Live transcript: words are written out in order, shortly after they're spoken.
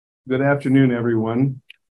Good afternoon, everyone.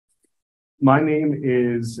 My name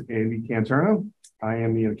is Andy Canterno. I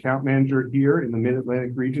am the account manager here in the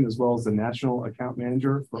Mid-Atlantic region, as well as the national account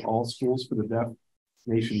manager for all schools for the deaf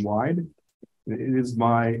nationwide. It is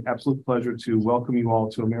my absolute pleasure to welcome you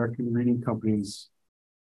all to American Reading Company's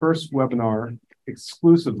first webinar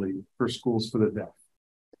exclusively for schools for the deaf.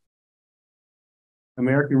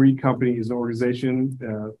 American Reading Company is an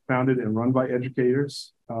organization founded and run by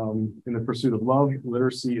educators in the pursuit of love,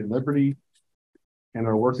 literacy, and liberty. And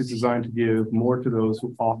our work is designed to give more to those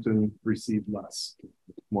who often receive less.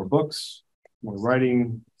 More books, more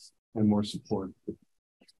writing, and more support.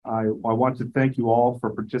 I want to thank you all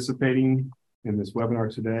for participating in this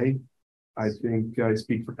webinar today. I think I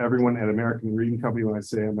speak for everyone at American Reading Company when I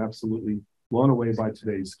say I'm absolutely blown away by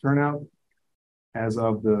today's turnout. As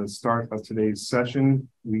of the start of today's session,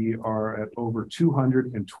 we are at over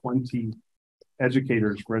 220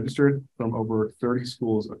 educators registered from over 30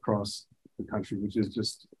 schools across the country, which is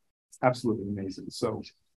just absolutely amazing. So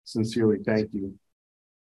sincerely, thank you.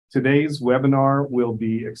 Today's webinar will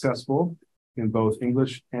be accessible in both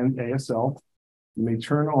English and ASL. You may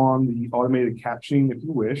turn on the automated captioning if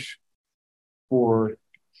you wish. For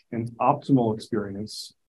an optimal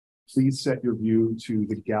experience, please set your view to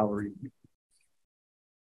the gallery.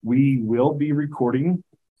 We will be recording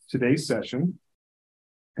today's session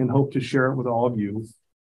and hope to share it with all of you.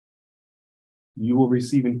 You will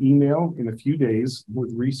receive an email in a few days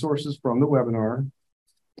with resources from the webinar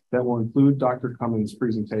that will include Dr. Cummins'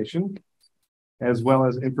 presentation, as well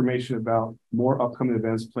as information about more upcoming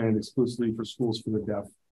events planned exclusively for schools for the deaf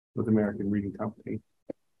with American Reading Company.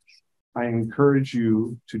 I encourage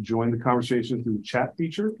you to join the conversation through the chat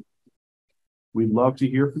feature. We'd love to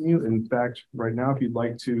hear from you. In fact, right now, if you'd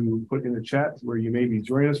like to put in the chat where you may be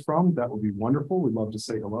joining us from, that would be wonderful. We'd love to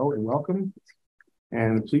say hello and welcome.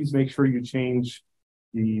 And please make sure you change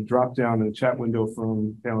the drop down in the chat window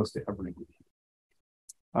from panelist to everyone.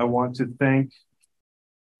 I want to thank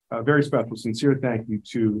a very special, sincere thank you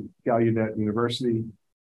to Gallaudet University,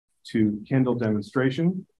 to Kindle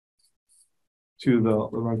Demonstration, to the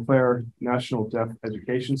Laurent Clerc National Deaf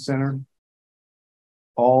Education Center,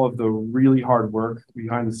 all of the really hard work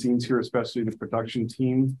behind the scenes here, especially the production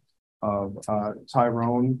team of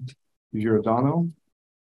Tyrone Giordano,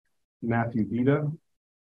 Matthew Vita,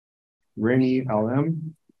 Rainy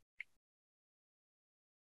LM,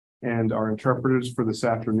 and our interpreters for this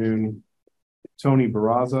afternoon, Tony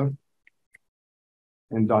Barraza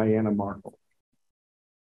and Diana Markle.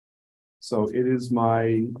 So it is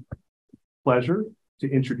my pleasure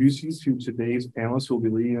to introduce you to today's panelists who will be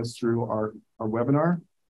leading us through our webinar.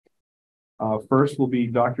 First will be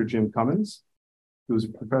Dr. Jim Cummins, who is a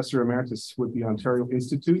professor emeritus with the Ontario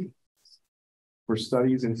Institute for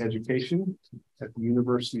Studies in Education at the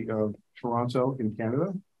University of Toronto in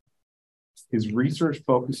Canada. His research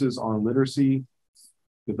focuses on literacy,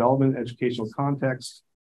 development, educational context,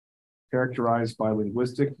 characterized by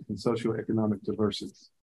linguistic and socioeconomic diversity.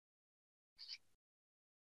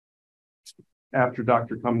 After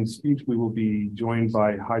Dr. Cummins' speech, we will be joined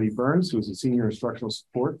by Heidi Burns, who is a senior instructional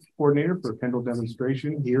support coordinator for Kindle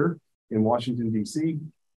Demonstration here in Washington, D.C.,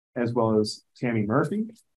 as well as Tammy Murphy,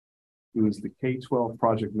 who is the K-12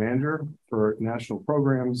 project manager for national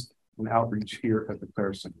programs and outreach here at the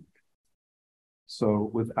Clerc Center. So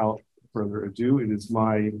without further ado, it is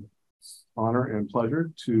my honor and pleasure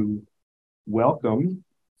to welcome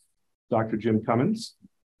Dr. Jim Cummins.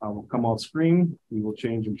 Will come off screen. We will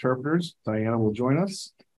change interpreters. Diana will join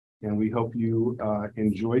us, and we hope you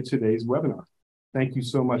enjoy today's webinar. Thank you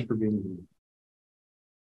so much for being here.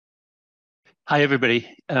 Hi, everybody.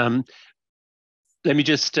 Let me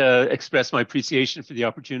just express my appreciation for the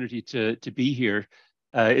opportunity to be here.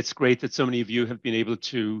 It's great that so many of you have been able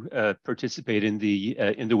to participate in the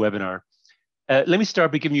webinar. Let me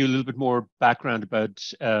start by giving you a little bit more background about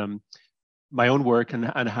my own work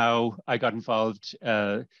and how I got involved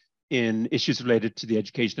in issues related to the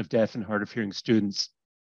education of deaf and hard of hearing students.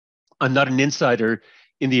 I'm not an insider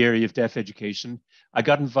in the area of deaf education. I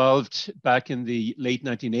got involved back in the late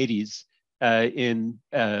 1980s in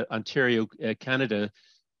Ontario, Canada,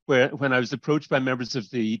 when I was approached by members of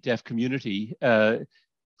the deaf community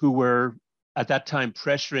who were at that time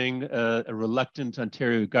pressuring a reluctant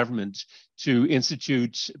Ontario government to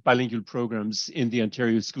institute bilingual programs in the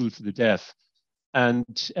Ontario School for the Deaf. And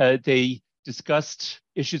they discussed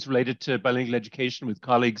issues related to bilingual education with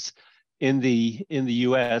colleagues in the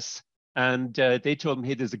US. And they told me,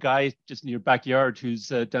 hey, there's a guy just in your backyard who's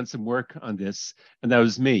done some work on this. And that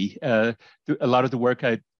was me. A lot of the work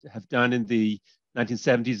I have done in the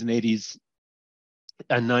 1970s and 80s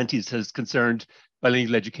and 90s has concerned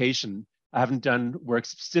bilingual education. I haven't done work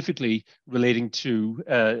specifically relating to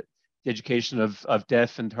the education of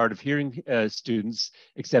deaf and hard of hearing students,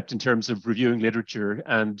 except in terms of reviewing literature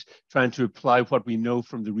and trying to apply what we know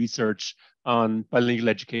from the research on bilingual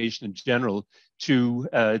education in general to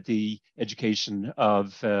the education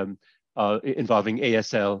of involving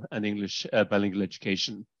ASL and English bilingual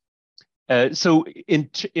education. So in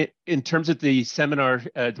terms of the seminar,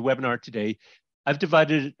 the webinar today, I've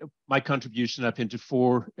divided my contribution up into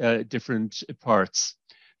four different parts.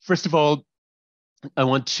 First of all, I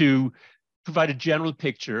want to provide a general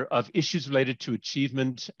picture of issues related to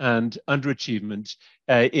achievement and underachievement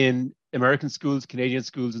in American schools, Canadian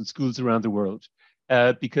schools, and schools around the world.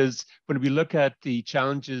 Because when we look at the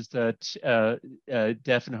challenges that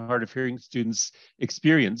deaf and hard of hearing students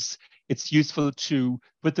experience, it's useful to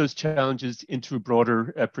put those challenges into a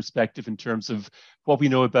broader perspective in terms of what we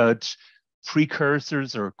know about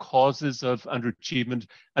precursors or causes of underachievement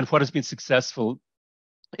and what has been successful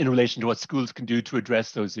in relation to what schools can do to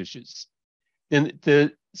address those issues. Then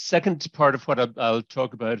the second part of what I'll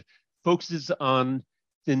talk about focuses on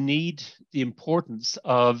the need, the importance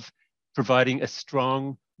of providing a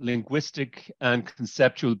strong linguistic and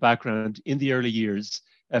conceptual background in the early years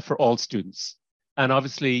for all students. And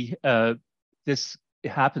obviously, this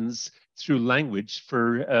happens through language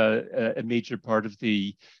for a major part of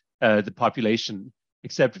the population,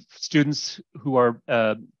 except students who are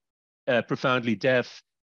profoundly deaf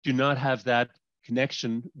do not have that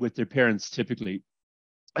connection with their parents typically.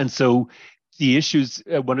 And so the issues,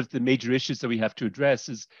 one of the major issues that we have to address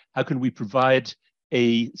is how can we provide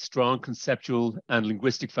a strong conceptual and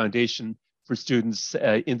linguistic foundation for students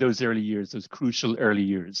in those early years, those crucial early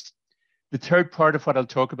years. The third part of what I'll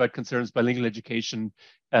talk about concerns bilingual education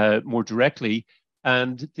more directly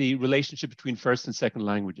and the relationship between first and second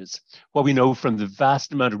languages. What we know from the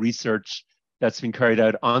vast amount of research that's been carried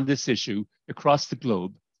out on this issue across the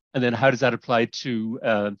globe, and then how does that apply to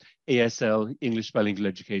ASL, English bilingual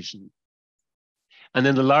education? And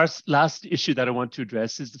then the last issue that I want to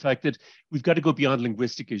address is the fact that we've got to go beyond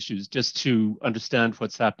linguistic issues just to understand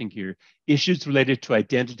what's happening here. Issues related to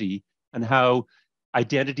identity and how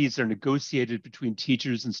identities are negotiated between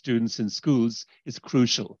teachers and students in schools is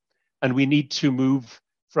crucial. And we need to move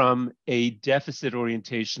from a deficit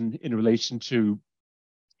orientation in relation to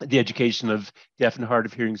the education of deaf and hard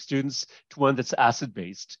of hearing students to one that's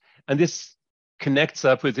asset-based. And this connects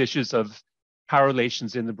up with issues of power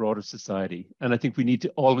relations in the broader society. And I think we need to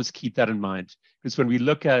always keep that in mind, because when we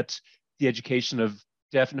look at the education of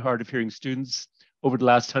deaf and hard of hearing students over the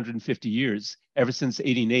last 150 years, ever since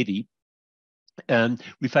 1880,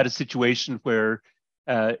 we've had a situation where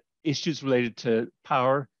issues related to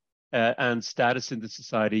power and status in the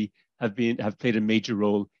society have played a major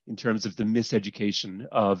role in terms of the miseducation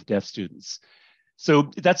of deaf students.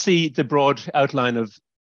 So that's the broad outline of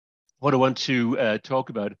what I want to talk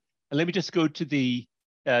about. And let me just go to the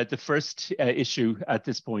first issue at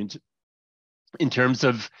this point in terms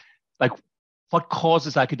of like what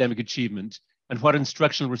causes academic achievement and what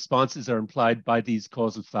instructional responses are implied by these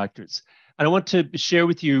causal factors. And I want to share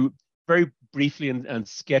with you very briefly and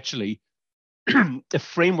sketchily a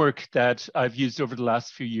framework that I've used over the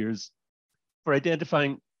last few years for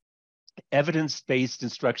identifying evidence-based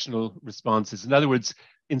instructional responses. In other words,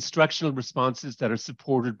 instructional responses that are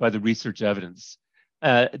supported by the research evidence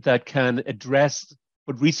that can address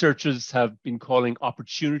what researchers have been calling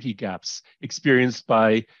opportunity gaps experienced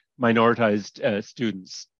by minoritized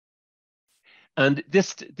students. And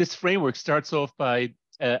this framework starts off by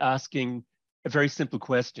asking a very simple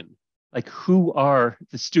question, like who are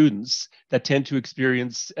the students that tend to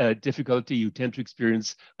experience difficulty, who tend to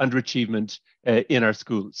experience underachievement in our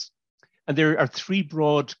schools? And there are three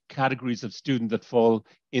broad categories of student that fall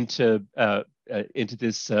into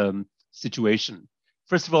this situation.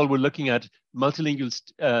 First of all, we're looking at multilingual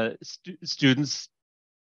students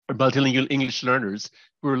or multilingual English learners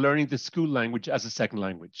who are learning the school language as a second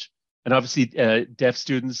language. And obviously, deaf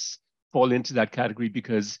students fall into that category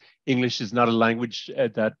because English is not a language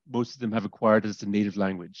that most of them have acquired as a native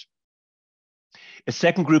language. A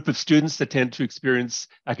second group of students that tend to experience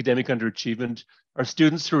academic underachievement are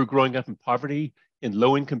students who are growing up in poverty, in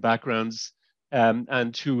low-income backgrounds,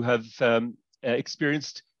 and who have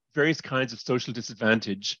experienced various kinds of social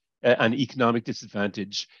disadvantage and economic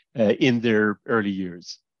disadvantage in their early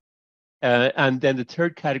years. And then the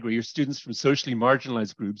third category are students from socially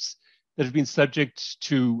marginalized groups that have been subject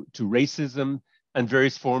to racism and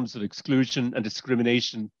various forms of exclusion and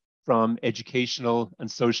discrimination from educational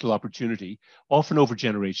and social opportunity, often over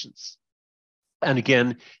generations. And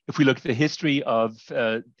again, if we look at the history of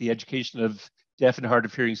the education of deaf and hard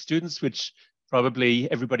of hearing students, which probably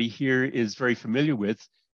everybody here is very familiar with,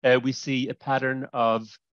 we see a pattern of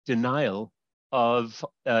denial of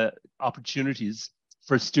opportunities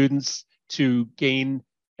for students to gain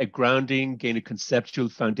a grounding, gain a conceptual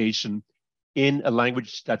foundation in a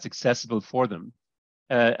language that's accessible for them.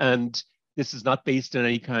 And this is not based on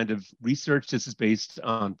any kind of research. This is based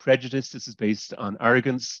on prejudice. This is based on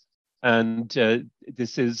arrogance. And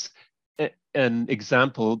this is an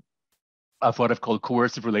example of what I've called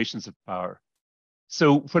coercive relations of power.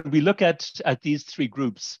 So when we look at these three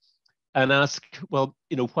groups and ask, well,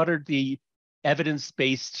 what are the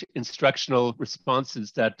evidence-based instructional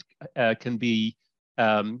responses that can be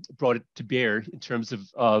brought to bear in terms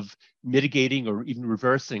of mitigating or even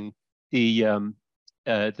reversing the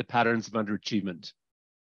patterns of underachievement.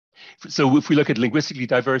 So if we look at linguistically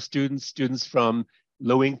diverse students, students from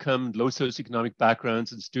low income, low socioeconomic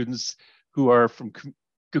backgrounds, and students who are from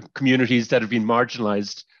communities that have been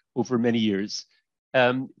marginalized over many years,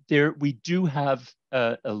 we do have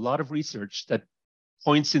a lot of research that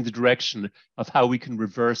points in the direction of how we can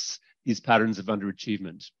reverse these patterns of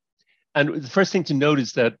underachievement. And the first thing to note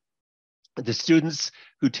is that the students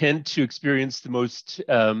who tend to experience the most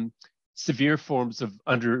severe forms of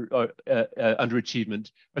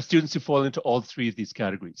underachievement are students who fall into all three of these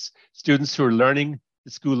categories. Students who are learning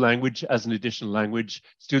the school language as an additional language,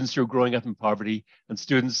 students who are growing up in poverty, and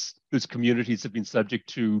students whose communities have been subject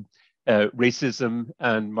to racism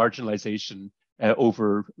and marginalization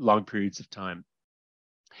over long periods of time.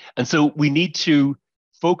 And so we need to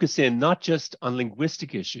focus in not just on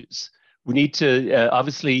linguistic issues. We need to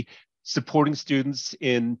obviously supporting students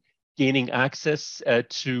in gaining access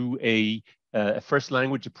to a first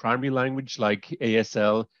language, a primary language like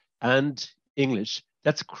ASL and English.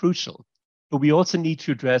 That's crucial. But we also need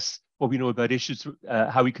to address what we know about issues,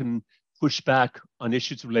 how we can push back on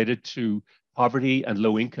issues related to poverty and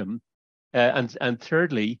low income. And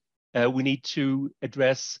thirdly, we need to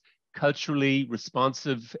address culturally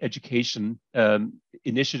responsive education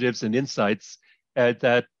initiatives and insights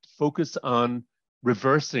that focus on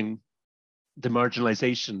reversing the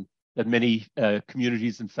marginalization that many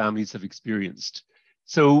communities and families have experienced.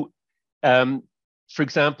 So, for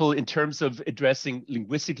example, in terms of addressing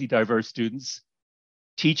linguistically diverse students,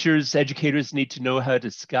 teachers, educators need to know how to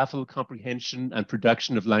scaffold comprehension and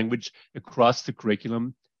production of language across the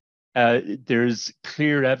curriculum. There's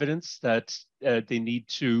clear evidence that they need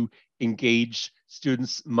to engage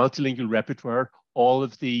students' multilingual repertoire. All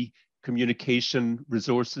of the communication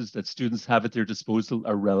resources that students have at their disposal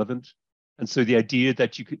are relevant. And so the idea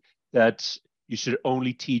that you should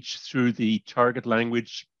only teach through the target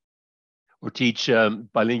language or teach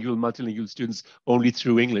bilingual, multilingual students only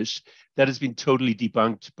through English, that has been totally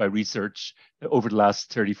debunked by research over the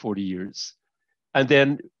last 30, 40 years. And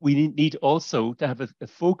then we need also to have a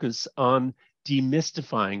focus on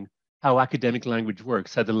demystifying how academic language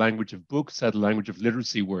works, how the language of books, how the language of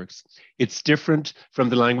literacy works. It's different from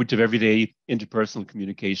the language of everyday interpersonal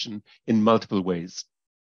communication in multiple ways.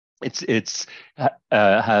 It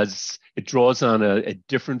draws on a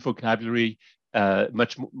different vocabulary,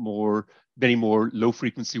 many more low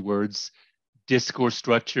frequency words, discourse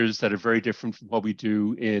structures that are very different from what we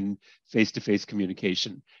do in face-to-face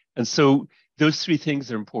communication. And so those three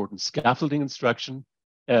things are important. Scaffolding instruction,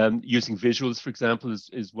 using visuals, for example,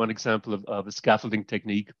 is one example of a scaffolding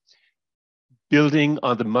technique. Building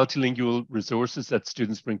on the multilingual resources that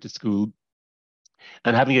students bring to school,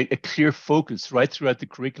 and having a clear focus right throughout the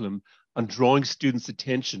curriculum on drawing students'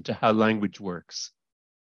 attention to how language works.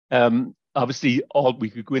 Obviously,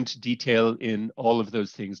 we could go into detail in all of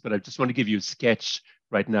those things, but I just want to give you a sketch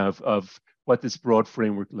right now of what this broad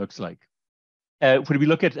framework looks like. When we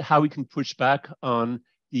look at how we can push back on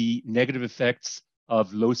the negative effects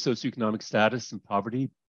of low socioeconomic status and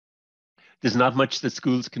poverty, there's not much that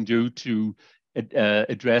schools can do to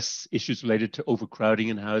address issues related to overcrowding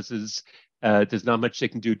in houses. There's not much they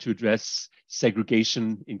can do to address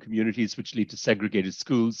segregation in communities, which lead to segregated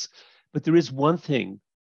schools. But there is one thing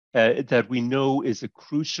that we know is a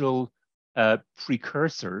crucial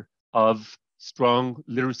precursor of strong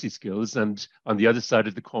literacy skills, and on the other side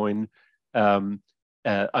of the coin,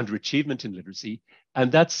 underachievement in literacy.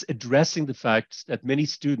 And that's addressing the fact that many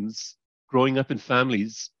students growing up in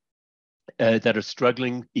families that are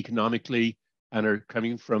struggling economically and are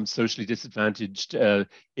coming from socially disadvantaged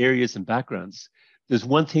areas and backgrounds, there's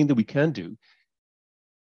one thing that we can do.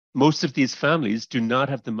 Most of these families do not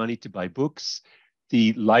have the money to buy books.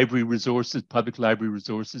 The library resources, public library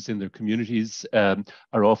resources in their communities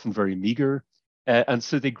are often very meager. And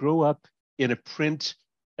so they grow up in a print,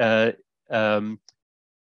 in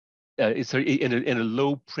a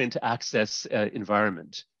low print access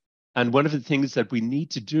environment. And one of the things that we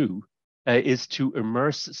need to do is to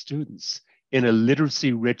immerse students in a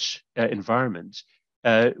literacy-rich environment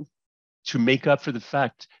to make up for the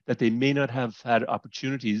fact that they may not have had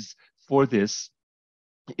opportunities for this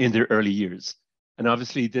in their early years. And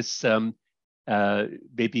obviously this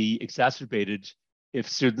may be exacerbated if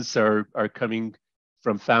students are coming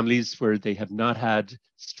from families where they have not had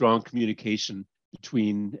strong communication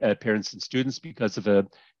between parents and students because of a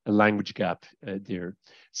language gap there.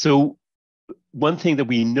 So one thing that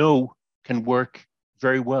we know can work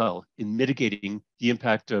very well in mitigating the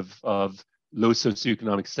impact of low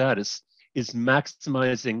socioeconomic status is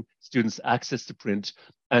maximizing students' access to print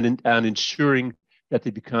and ensuring that they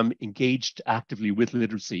become engaged actively with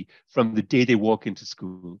literacy from the day they walk into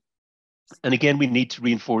school. And again, we need to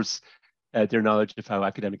reinforce their knowledge of how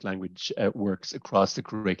academic language works across the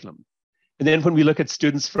curriculum. And then when we look at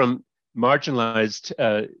students from marginalized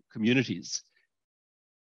communities,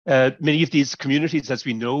 many of these communities, as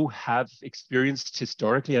we know, have experienced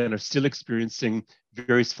historically and are still experiencing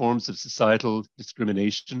various forms of societal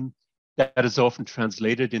discrimination. That is often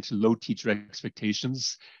translated into low teacher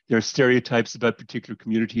expectations. There are stereotypes about particular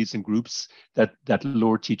communities and groups that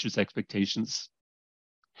lower teachers' expectations.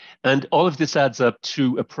 And all of this adds up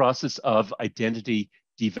to a process of identity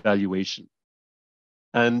devaluation.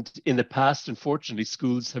 And in the past, unfortunately,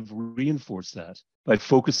 schools have reinforced that by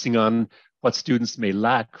focusing on what students may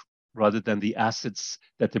lack rather than the assets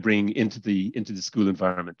that they bring into the school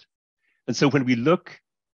environment. And so when we look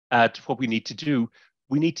at what we need to do,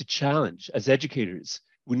 we need to challenge, as educators,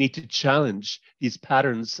 we need to challenge these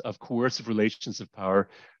patterns of coercive relations of power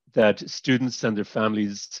that students and their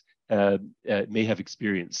families may have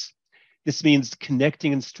experienced. This means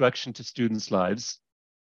connecting instruction to students' lives.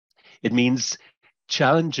 It means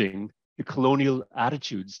challenging the colonial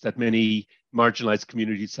attitudes that many marginalized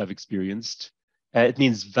communities have experienced. It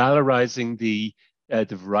means valorizing the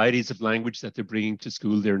varieties of language that they're bringing to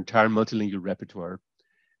school, their entire multilingual repertoire.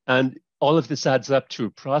 And all of this adds up to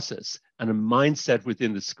a process and a mindset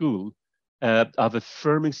within the school of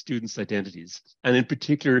affirming students' identities, and in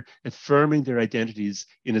particular, affirming their identities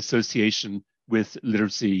in association with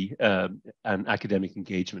literacy and academic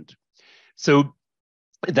engagement. So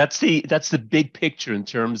that's the big picture in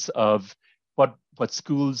terms of what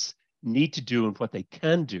schools need to do and what they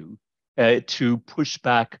can do to push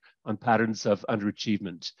back on patterns of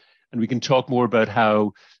underachievement. And we can talk more about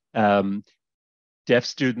how deaf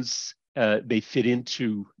students may fit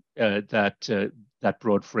into that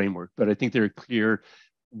broad framework. But I think there are clear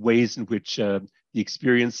ways in which the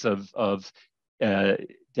experience of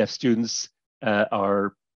deaf students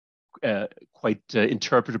are quite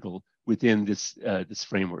interpretable within this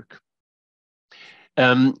framework.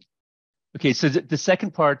 Okay, so the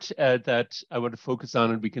second part that I want to focus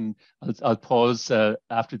on, and I'll pause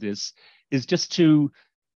after this, is just to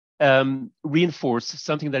reinforce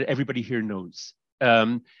something that everybody here knows.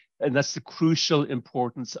 And that's the crucial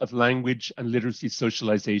importance of language and literacy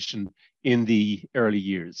socialization in the early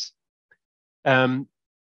years. Some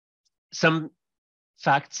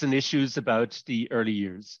facts and issues about the early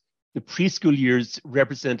years. The preschool years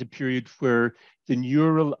represent a period where the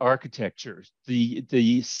neural architecture,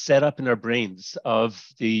 the setup in our brains of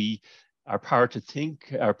our power to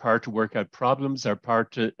think, our power to work out problems, our power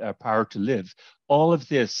to live, all of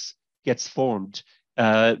this gets formed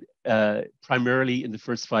primarily in the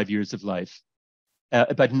first 5 years of life.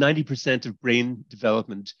 About 90% of brain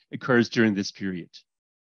development occurs during this period.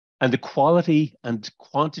 And the quality and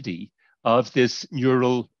quantity of this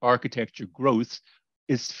neural architecture growth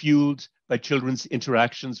is fueled by children's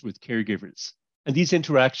interactions with caregivers. And these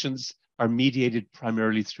interactions are mediated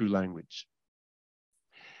primarily through language.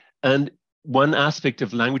 And one aspect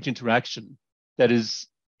of language interaction that is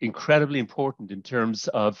incredibly important in terms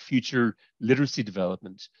of future literacy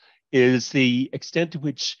development is the extent to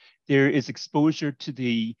which there is exposure to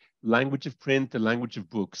the language of print, the language of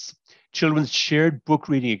books. Children's shared book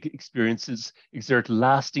reading experiences exert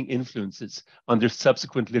lasting influences on their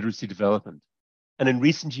subsequent literacy development. And in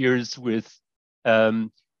recent years, with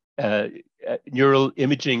neural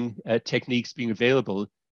imaging techniques being available,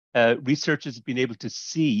 researchers have been able to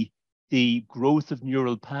see the growth of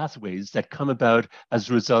neural pathways that come about as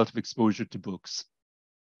a result of exposure to books.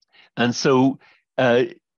 And so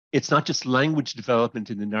it's not just language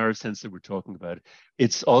development in the narrow sense that we're talking about.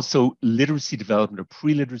 It's also literacy development or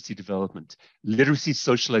pre-literacy development, literacy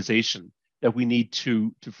socialization that we need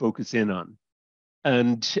to focus in on.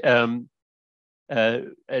 And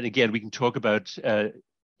again, we can talk about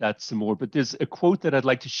that some more, but there's a quote that I'd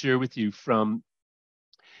like to share with you from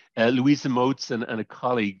Louisa Moats and a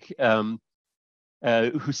colleague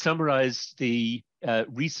who summarized the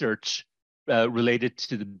research related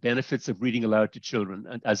to the benefits of reading aloud to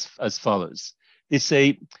children as follows. They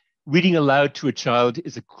say, reading aloud to a child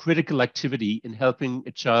is a critical activity in helping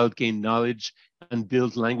a child gain knowledge and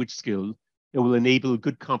build language skill that will enable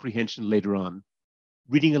good comprehension later on.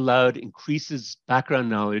 Reading aloud increases background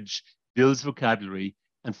knowledge, builds vocabulary,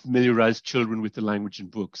 and familiarizes children with the language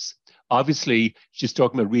and books. Obviously, she's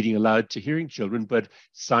talking about reading aloud to hearing children, but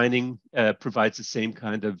signing provides the same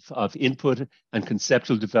kind of input and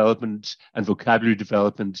conceptual development and vocabulary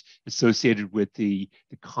development associated with the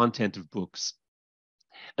content of books.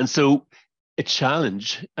 And so a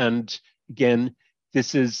challenge, and again,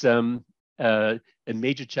 this is a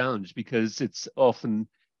major challenge because it's often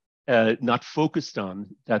not focused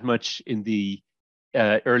on that much in the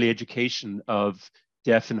early education of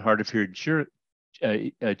deaf and hard of hearing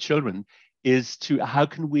children, is to how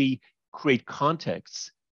can we create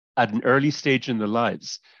contexts at an early stage in their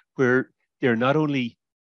lives where they're not only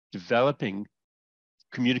developing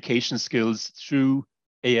communication skills through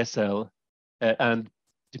ASL and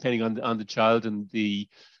depending on the child and the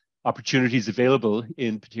opportunities available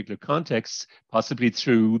in particular contexts, possibly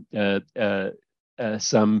through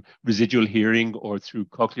some residual hearing or through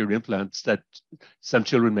cochlear implants that some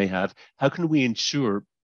children may have. How can we ensure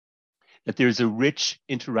that there's a rich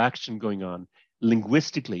interaction going on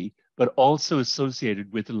linguistically, but also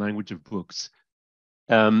associated with the language of books?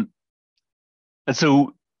 And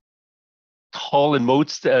so Hall and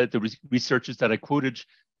Motes, the researchers that I quoted,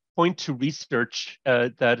 point to research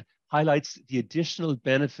that highlights the additional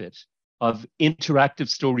benefit of interactive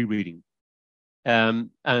story reading. So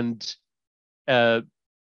by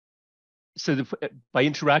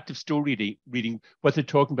interactive story reading, what they're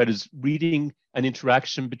talking about is reading an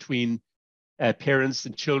interaction between parents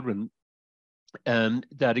and children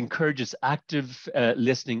that encourages active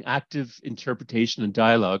listening, active interpretation and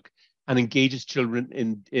dialogue, and engages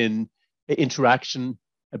children in interaction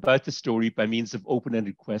about the story by means of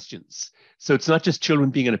open-ended questions. So it's not just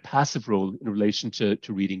children being in a passive role in relation to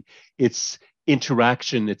reading, it's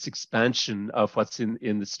interaction, it's expansion of what's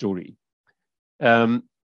in the story. And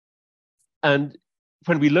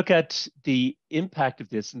when we look at the impact of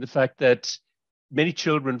this and the fact that many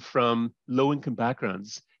children from low-income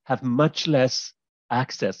backgrounds have much less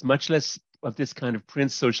access, much less of this kind of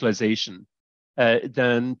print socialization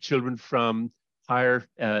than children from higher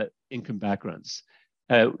income backgrounds.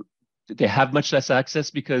 They have much less access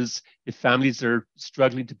because if families are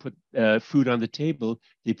struggling to put food on the table,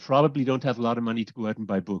 they probably don't have a lot of money to go out and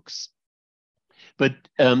buy books. But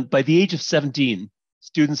by the age of 17,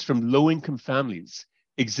 students from low-income families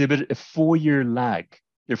exhibit a 4-year lag.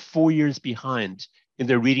 They're 4 years behind in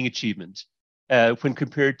their reading achievement when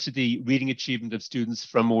compared to the reading achievement of students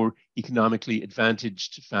from more economically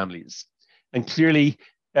advantaged families. And clearly,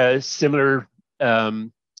 similar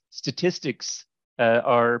statistics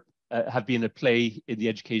have been at play in the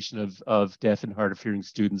education of deaf and hard of hearing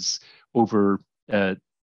students over the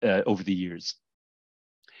years.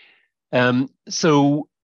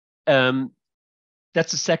 That's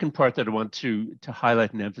the second part that I want to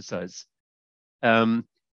highlight and emphasize. The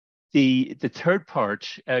third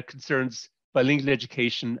part concerns bilingual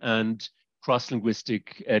education and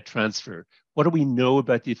cross-linguistic transfer. What do we know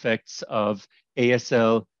about the effects of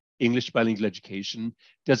ASL English bilingual education?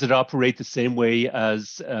 Does it operate the same way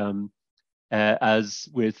as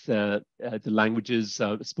with the languages,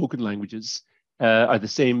 spoken languages? Are the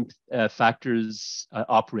same factors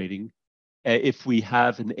operating? If we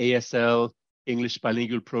have an ASL English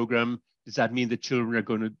bilingual program, does that mean that children are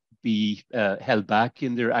going to be held back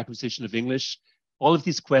in their acquisition of English? All of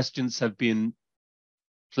these questions have been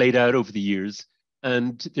played out over the years,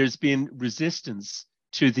 and there's been resistance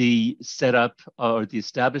to the setup or the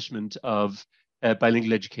establishment of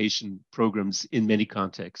bilingual education programs in many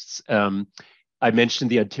contexts. I mentioned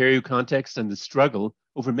the Ontario context and the struggle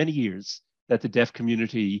over many years that the deaf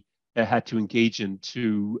community had to engage in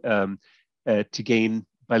to gain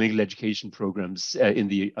bilingual education programs in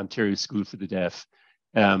the Ontario School for the Deaf.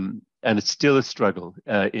 And it's still a struggle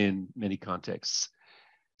in many contexts.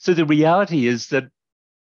 So the reality is that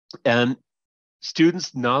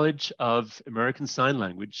students' knowledge of American Sign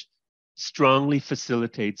Language strongly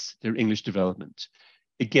facilitates their English development.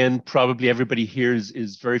 Again, probably everybody here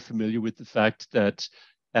is very familiar with the fact that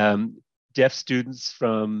deaf students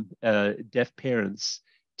from deaf parents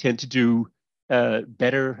tend to do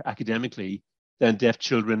better academically than deaf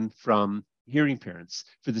children from hearing parents,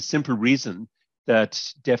 for the simple reason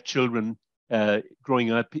that deaf children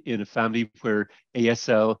growing up in a family where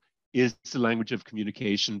ASL is the language of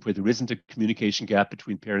communication, where there isn't a communication gap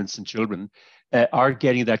between parents and children, are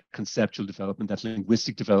getting that conceptual development, that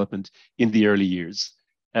linguistic development in the early years.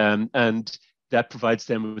 And that provides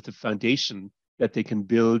them with a foundation that they can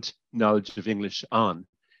build knowledge of English on.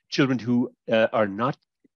 Children who are not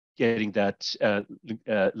getting that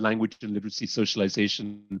language and literacy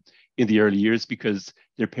socialization in the early years because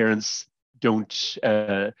their parents don't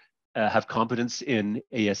have competence in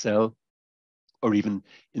ASL, or even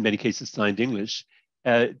in many cases signed English,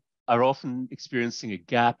 are often experiencing a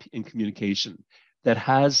gap in communication that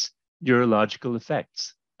has neurological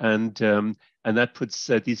effects. And that puts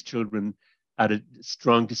these children at a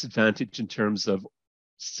strong disadvantage in terms of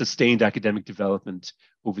sustained academic development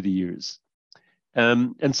over the years.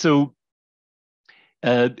 And so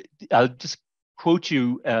I'll just quote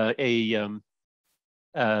you a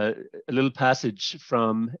little passage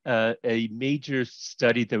from a major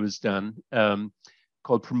study that was done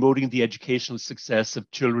called Promoting the Educational Success of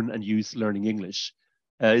Children and Youth Learning English.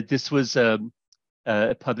 This was a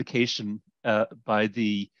publication by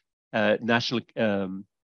the National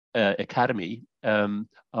Academy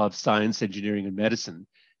of Science, Engineering, and Medicine.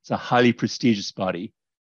 It's a highly prestigious body.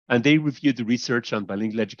 And they reviewed the research on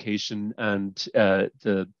bilingual education and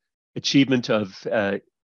the achievement of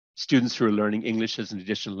students who are learning English as an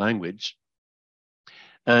additional language.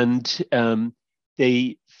 And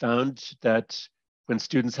they found that when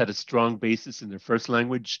students had a strong basis in their first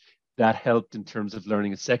language, that helped in terms of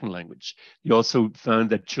learning a second language. They also found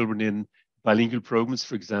that children in bilingual programs,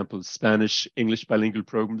 for example, Spanish, English bilingual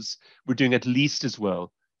programs, were doing at least as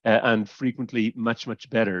well and frequently much, much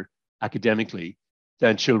better academically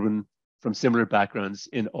than children from similar backgrounds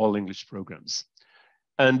in all English programs.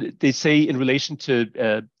 And they say in relation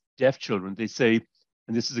to deaf children, they say,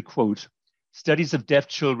 and this is a quote, studies of deaf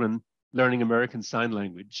children learning American Sign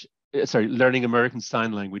Language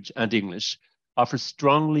and English offer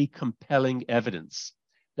strongly compelling evidence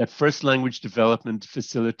that first language development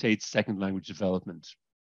facilitates second language development,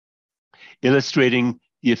 illustrating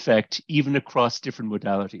the effect even across different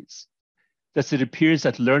modalities. Thus, it appears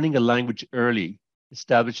that learning a language early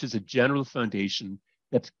establishes a general foundation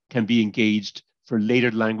that can be engaged for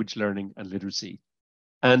later language learning and literacy.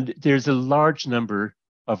 And there's a large number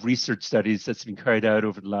of research studies that's been carried out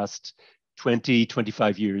over the last 20,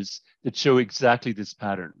 25 years that show exactly this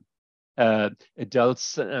pattern.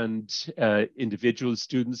 Adults and individual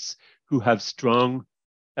students who have strong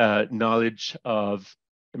knowledge of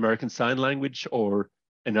American Sign Language or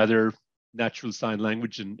another natural sign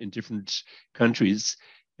language in different countries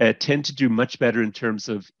tend to do much better in terms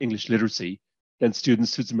of English literacy than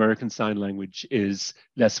students whose American Sign Language is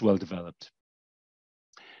less well developed.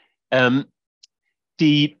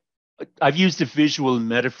 I've used a visual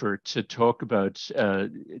metaphor to talk about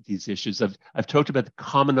these issues. I've talked about the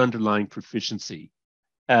common underlying proficiency.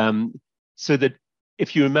 So that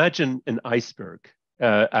if you imagine an iceberg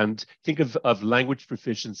and think of language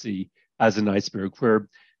proficiency as an iceberg, where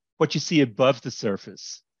what you see above the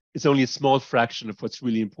surface is only a small fraction of what's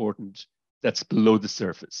really important that's below the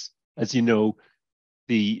surface. As you know,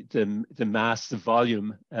 the mass, the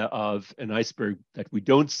volume of an iceberg that we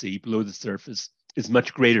don't see below the surface is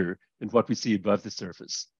much greater than what we see above the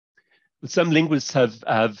surface. But some linguists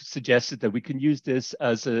have suggested that we can use this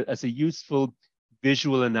as a useful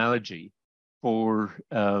visual analogy for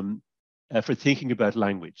thinking about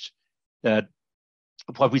language. That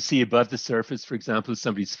what we see above the surface, for example,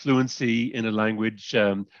 somebody's fluency in a language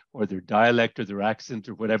or their dialect or their accent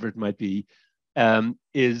or whatever it might be,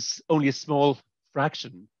 is only a small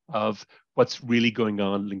fraction of what's really going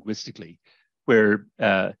on linguistically, where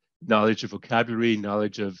knowledge of vocabulary,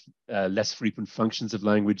 knowledge of less frequent functions of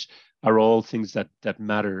language are all things that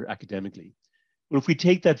matter academically. Well, if we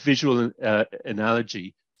take that visual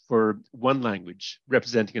analogy for one language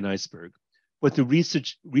representing an iceberg, what the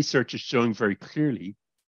research is showing very clearly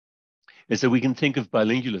is that we can think of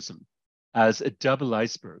bilingualism as a double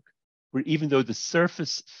iceberg, where even though the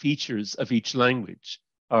surface features of each language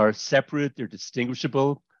are separate, they're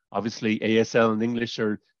distinguishable. Obviously, ASL and English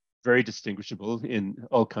are very distinguishable in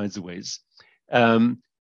all kinds of ways. Even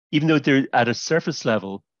though they're at a surface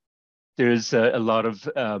level, there's a lot of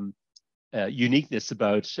uniqueness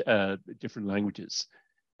about different languages.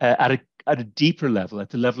 At a deeper level, at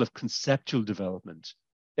the level of conceptual development,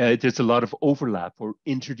 there's a lot of overlap or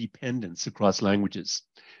interdependence across languages,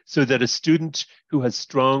 so that a student who has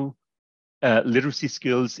strong literacy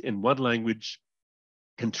skills in one language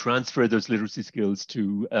can transfer those literacy skills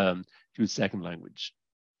to a second language.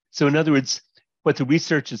 So in other words, what the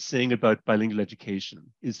research is saying about bilingual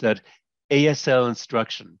education is that ASL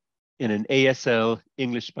instruction in an ASL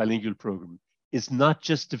English bilingual program is not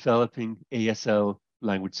just developing ASL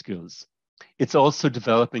language skills. It's also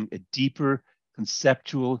developing a deeper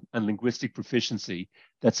conceptual and linguistic proficiency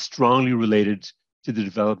that's strongly related to the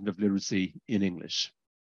development of literacy in English.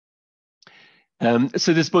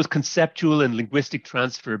 So there's both conceptual and linguistic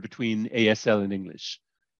transfer between ASL and English.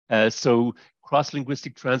 So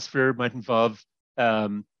cross-linguistic transfer might involve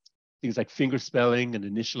things like finger spelling and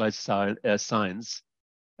initialized signs.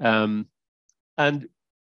 And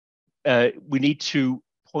we need to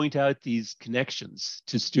point out these connections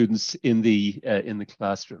to students in the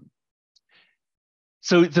classroom.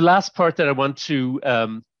 So the last part that I want to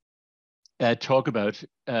talk about,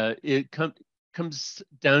 it comes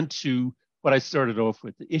down to what I started off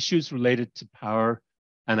with. The issues related to power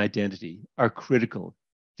and identity are critical.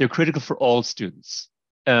 They're critical for all students,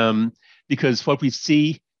 because what we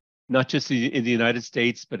see, not just in the United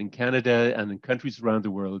States, but in Canada and in countries around the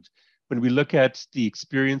world, when we look at the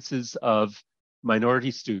experiences of minority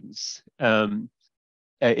students in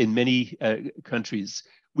many countries,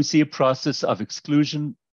 we see a process of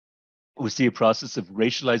exclusion, we see a process of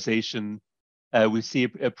racialization, we see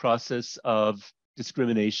a process of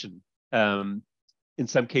discrimination. In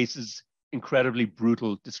some cases, incredibly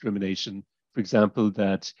brutal discrimination, for example,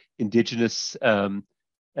 that Indigenous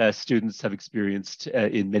students have experienced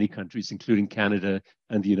in many countries, including Canada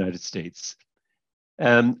and the United States.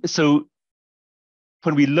 So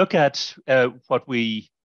when we look at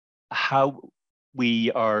how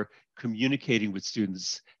we are communicating with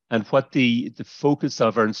students and what the focus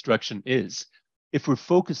of our instruction is, if we're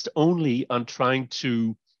focused only on trying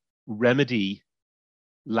to remedy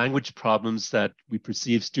language problems that we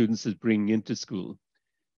perceive students as bringing into school,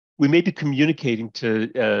 we may be communicating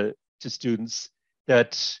to students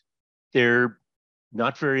that they're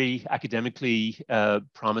not very academically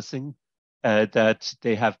promising, that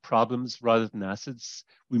they have problems rather than assets.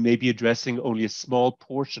 We may be addressing only a small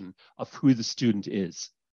portion of who the student is.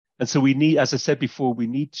 And so we need, as I said before, we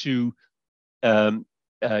need to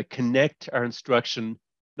connect our instruction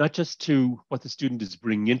not just to what the student is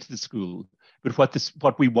bringing into the school, but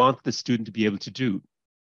what we want the student to be able to do.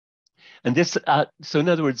 And this, so in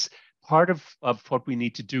other words, part of what we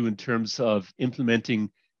need to do in terms of implementing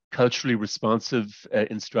culturally responsive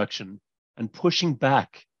instruction and pushing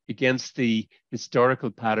back against the historical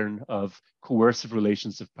pattern of coercive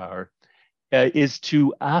relations of power is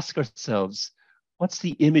to ask ourselves, what's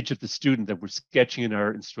the image of the student that we're sketching in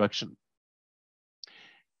our instruction?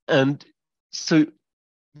 And so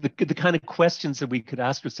the kind of questions that we could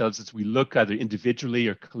ask ourselves as we look either individually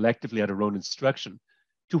or collectively at our own instruction,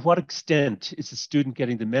 to what extent is the student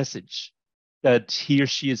getting the message that he or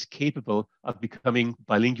she is capable of becoming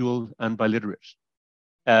bilingual and biliterate?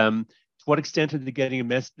 To what extent are they getting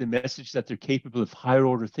the message that they're capable of higher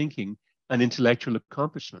order thinking and intellectual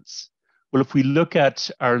accomplishments? Well, if we look at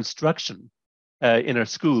our instruction in our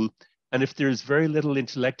school, and if there's very little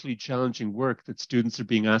intellectually challenging work that students are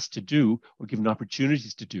being asked to do or given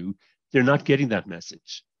opportunities to do, they're not getting that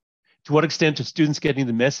message. To what extent are students getting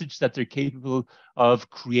the message that they're capable of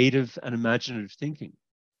creative and imaginative thinking,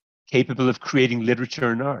 capable of creating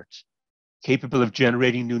literature and art, capable of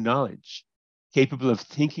generating new knowledge, capable of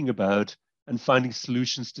thinking about and finding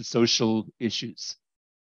solutions to social issues?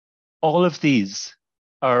 All of these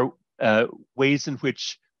are ways in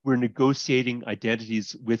which we're negotiating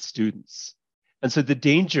identities with students. And so the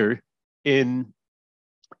danger in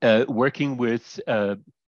working with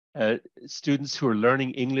students who are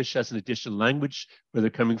learning English as an additional language, whether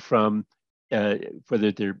coming from,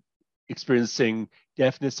 whether they're experiencing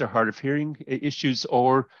deafness or hard of hearing issues,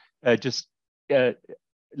 or just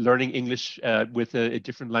learning English with a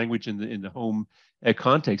different language in the home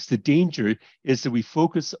context. The danger is that we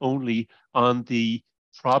focus only on the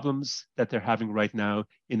problems that they're having right now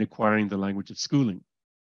in acquiring the language of schooling.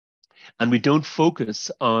 And we don't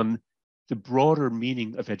focus on the broader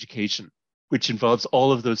meaning of education, which involves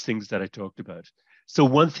all of those things that I talked about. So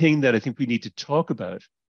one thing that I think we need to talk about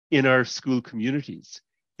in our school communities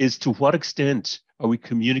is, to what extent are we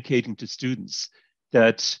communicating to students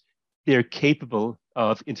that they're capable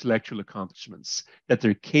of intellectual accomplishments, that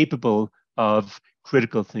they're capable of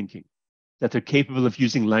critical thinking, that they're capable of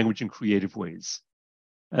using language in creative ways.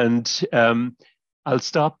 And I'll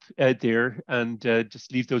stop there and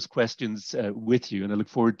just leave those questions with you. And I look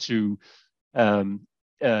forward to talking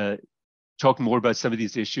more about some of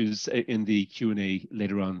these issues in the Q&A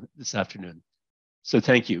later on this afternoon. So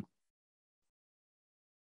thank you.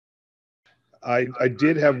 I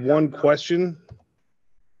did have one question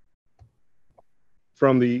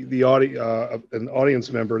from an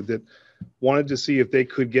audience member that wanted to see if they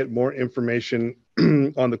could get more information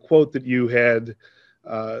on the quote that you had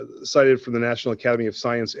cited from the National Academy of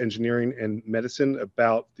Science, Engineering, and Medicine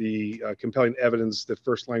about the compelling evidence that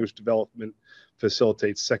first language development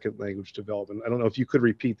facilitates second language development. I don't know if you could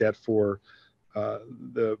repeat that for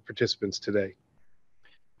the participants today.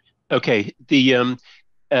 Okay,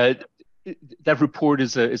 that report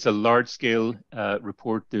is a large-scale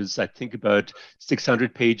report. There's, I think, about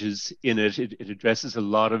 600 pages in it. It addresses a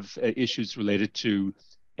lot of issues related to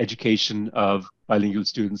education of bilingual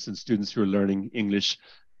students and students who are learning English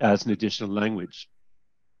as an additional language.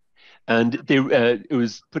 And it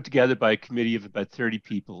was put together by a committee of about 30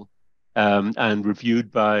 people and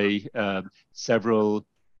reviewed by several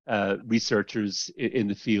researchers in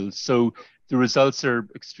the field. So the results are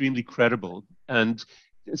extremely credible. And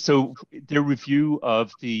so their review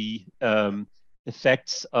of the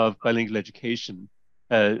effects of bilingual education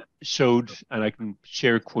showed, and I can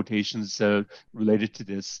share quotations related to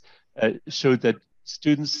this, showed that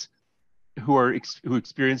students who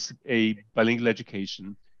experience a bilingual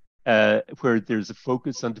education, where there's a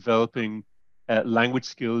focus on developing language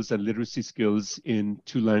skills and literacy skills in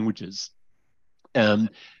two languages,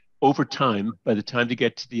 over time, by the time they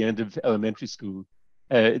get to the end of elementary school,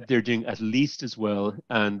 they're doing at least as well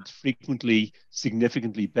and frequently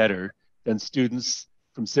significantly better than students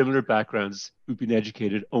from similar backgrounds who've been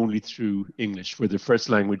educated only through English, where their first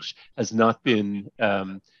language has not been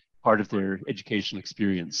part of their educational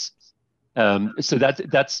experience. So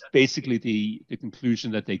that's basically the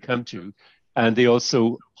conclusion that they come to. And they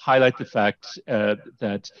also highlight the fact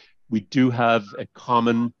that we do have a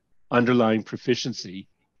common underlying proficiency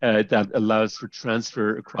that allows for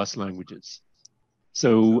transfer across languages.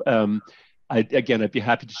 So I'd be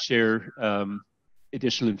happy to share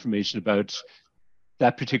additional information about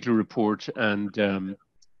that particular report and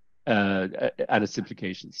its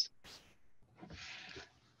implications.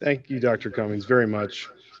 Thank you, Dr. Cummins, very much.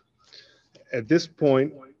 At this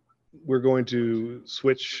point, we're going to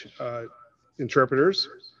switch interpreters,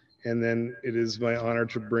 and then it is my honor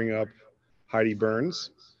to bring up Heidi Burns,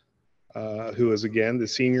 who is, again, the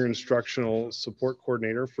Senior Instructional Support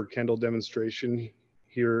Coordinator for Kendall Demonstration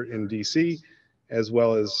here in DC, as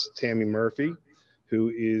well as Tammy Murphy,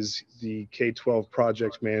 who is the K-12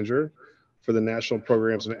 Project Manager for the National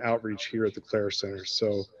Programs and Outreach here at the Clerc Center.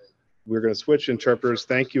 So we're going to switch interpreters.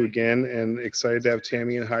 Thank you again, and excited to have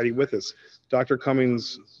Tammy and Heidi with us. Dr.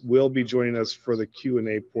 Cummins will be joining us for the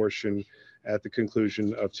Q&A portion at the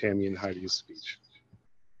conclusion of Tammy and Heidi's speech.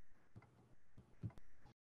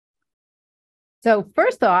 So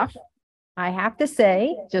first off, I have to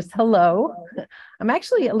say just hello. I'm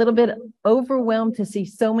actually a little bit overwhelmed to see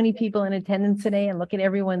so many people in attendance today and look at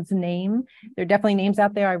everyone's name. There are definitely names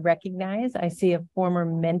out there I recognize. I see a former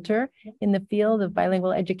mentor in the field of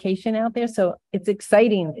bilingual education out there. So it's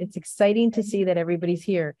exciting. It's exciting to see that everybody's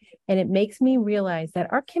here. And it makes me realize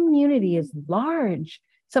that our community is large.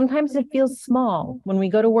 Sometimes it feels small when we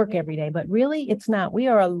go to work every day, but really it's not. We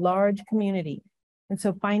are a large community. And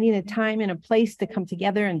so finding a time and a place to come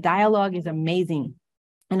together and dialogue is amazing.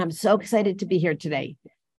 And I'm so excited to be here today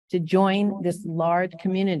to join this large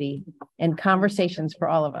community and conversations for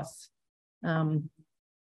all of us.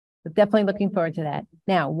 But definitely looking forward to that.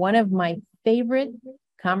 Now, one of my favorite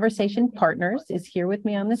conversation partners is here with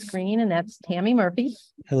me on the screen, and that's Tammy Murphy.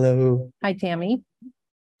 Hello. Hi, Tammy.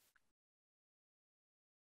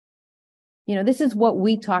 You know, this is what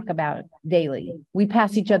we talk about daily. We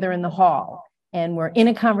pass each other in the hall, and we're in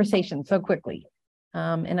a conversation so quickly.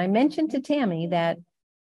 And I mentioned to Tammy that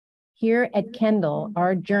here at Kendall,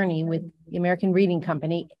 our journey with the American Reading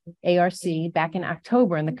Company, ARC, back in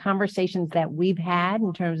October, and the conversations that we've had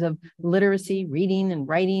in terms of literacy, reading and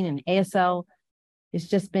writing and ASL, it's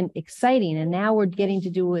just been exciting. And now we're getting to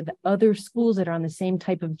do with other schools that are on the same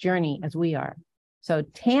type of journey as we are. So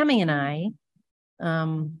Tammy and I,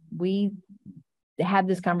 we had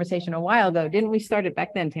this conversation a while ago. Didn't we start it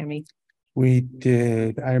back then, Tammy? We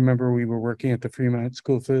did. I remember we were working at the Fremont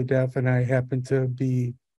School for the Deaf, and I happened to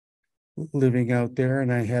be living out there,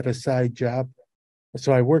 and I had a side job.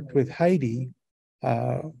 So I worked with Heidi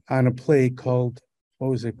on a play called, what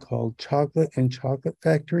was it called? Chocolate and Chocolate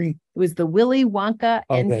Factory? It was the Willy Wonka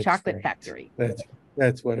and Chocolate right. Factory.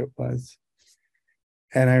 That's what it was.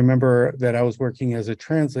 And I remember that I was working as a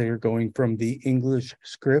translator, going from the English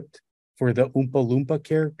script for the Oompa Loompa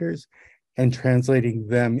characters and translating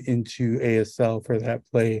them into ASL for that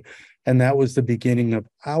play. And that was the beginning of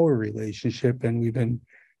our relationship. And we've been,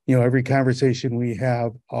 you know, every conversation we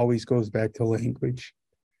have always goes back to language,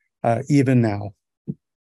 even now.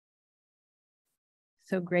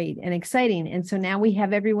 So great and exciting. And so now we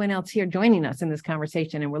have everyone else here joining us in this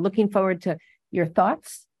conversation, and we're looking forward to your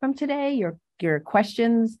thoughts from today, your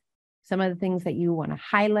questions. some of the things that you want to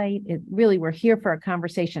highlight. Really, we're here for a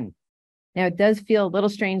conversation. Now, it does feel a little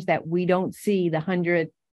strange that we don't see the 100+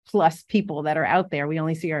 people that are out there. We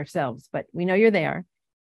only see ourselves, but we know you're there.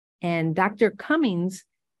 And Dr. Cummins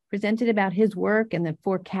presented about his work and the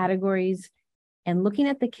 4 categories and looking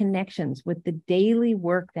at the connections with the daily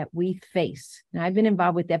work that we face. Now, I've been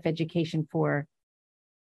involved with deaf education for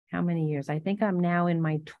how many years? I think I'm now in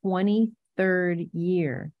my 23rd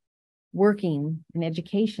year working in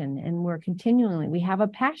education, and we're continually, we have a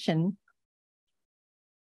passion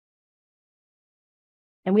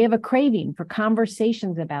and we have a craving for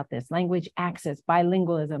conversations about this, language access,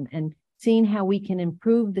 bilingualism, and seeing how we can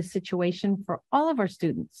improve the situation for all of our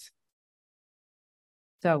students.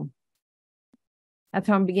 So that's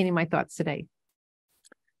how I'm beginning my thoughts today.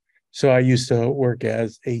 So I used to work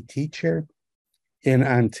as a teacher in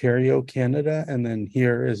Ontario, Canada, and then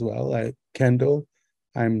here as well at Kendall.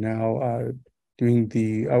 I'm now doing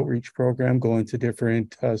the outreach program, going to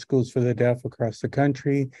different schools for the deaf across the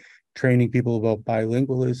country, training people about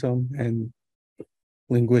bilingualism and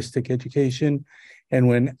linguistic education. And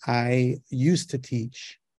when I used to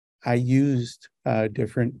teach, I used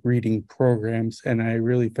different reading programs, and I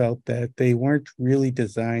really felt that they weren't really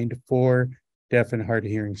designed for deaf and hard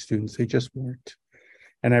of hearing students. They just weren't.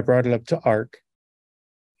 And I brought it up to ARC.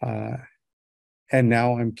 And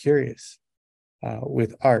now I'm curious.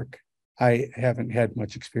 With ARC, I haven't had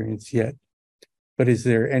much experience yet, but is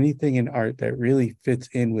there anything in art that really fits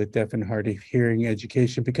in with deaf and hard of hearing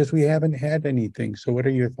education? Because we haven't had anything. So what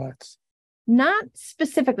are your thoughts? Not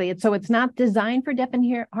specifically. So it's not designed for deaf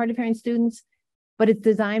and hard of hearing students, but it's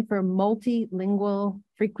designed for multilingual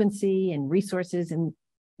frequency and resources. And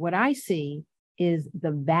what I see is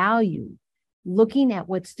the value, looking at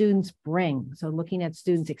what students bring. So looking at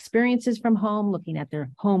students' experiences from home, looking at their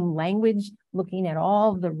home language, looking at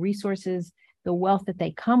all the resources, the wealth that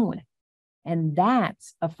they come with. And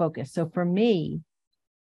that's a focus. So for me,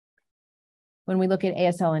 when we look at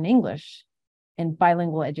ASL in English and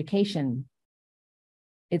bilingual education,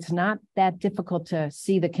 it's not that difficult to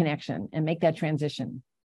see the connection and make that transition.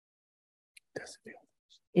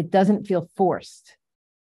 It doesn't feel forced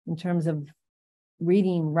in terms of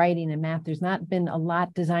reading, writing, and math. There's not been a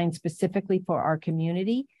lot designed specifically for our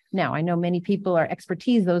community. Now, I know many people are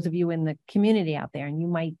expertise, those of you in the community out there, and you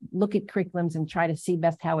might look at curriculums and try to see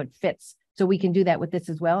best how it fits. So we can do that with this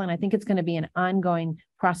as well. And I think it's going to be an ongoing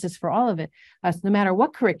process for all of it, no matter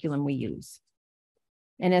what curriculum we use.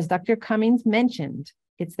 And as Dr. Cummins mentioned,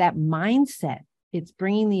 it's that mindset. It's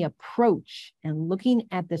bringing the approach and looking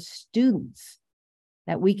at the students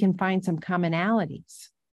that we can find some commonalities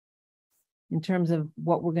in terms of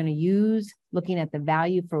what we're going to use, looking at the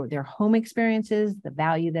value for their home experiences, the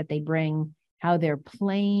value that they bring, how they're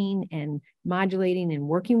playing and modulating and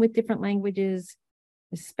working with different languages,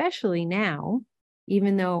 especially now,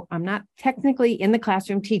 even though I'm not technically in the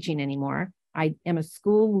classroom teaching anymore. I am a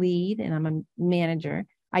school lead and I'm a manager.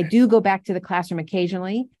 I do go back to the classroom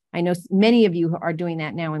occasionally. I know many of you are doing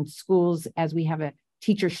that now in schools as we have a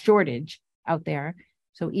teacher shortage out there.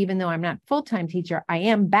 So even though I'm not full-time teacher, I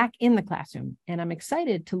am back in the classroom, and I'm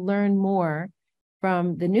excited to learn more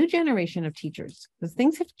from the new generation of teachers, because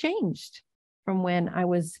things have changed from when I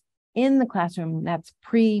was in the classroom. That's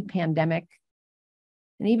pre-pandemic.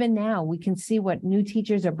 And even now we can see what new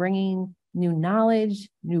teachers are bringing, new knowledge,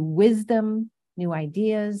 new wisdom, new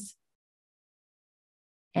ideas.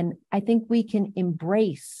 And I think we can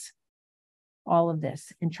embrace all of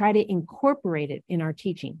this and try to incorporate it in our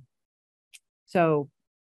teaching. So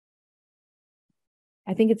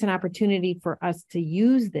I think it's an opportunity for us to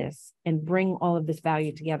use this and bring all of this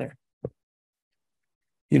value together.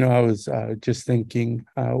 You know, I was just thinking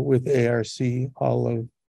with ARC, all of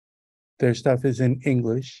their stuff is in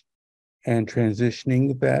English, and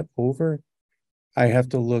transitioning that over, I have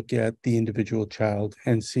to look at the individual child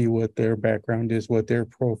and see what their background is, what their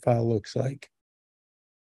profile looks like.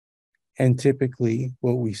 And typically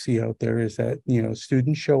what we see out there is that, you know,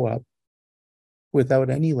 students show up without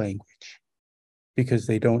any language because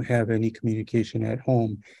they don't have any communication at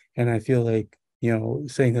home. And I feel like, you know,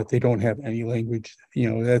 saying that they don't have any language,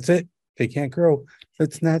 you know, that's it, they can't grow.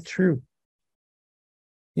 That's not true.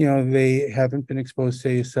 You know, they haven't been exposed to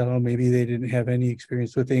ASL. Maybe they didn't have any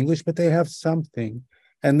experience with English, but they have something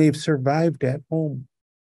and they've survived at home.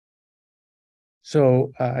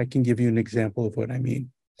 So I can give you an example of what I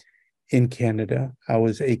mean. In Canada, I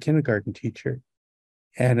was a kindergarten teacher,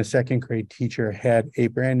 and a second grade teacher had a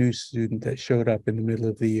brand new student that showed up in the middle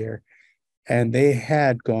of the year, and they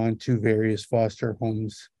had gone to various foster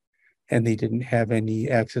homes and they didn't have any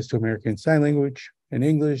access to American Sign Language and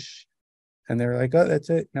English. And they're like, oh, that's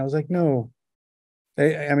it. And I was like, no,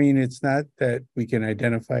 I mean, it's not that we can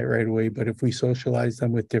identify it right away, but if we socialize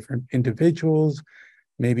them with different individuals,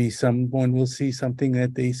 maybe someone will see something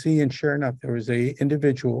that they see. And sure enough, there was a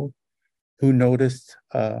individual who noticed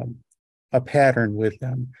a pattern with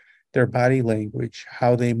them, their body language,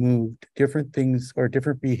 how they moved, different things or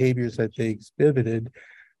different behaviors that they exhibited.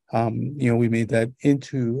 We made that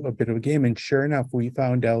into a bit of a game. And sure enough, we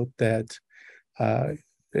found out that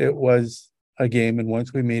it was a game. And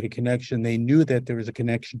once we made a connection, they knew that there was a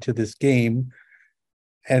connection to this game.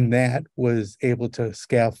 And that was able to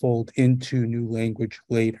scaffold into new language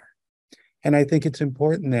later. And I think it's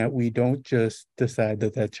important that we don't just decide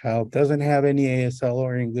that that child doesn't have any ASL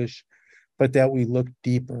or English, but that we look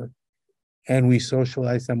deeper and we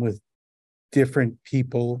socialize them with different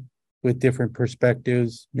people, with different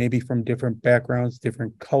perspectives, maybe from different backgrounds,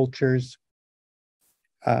 different cultures,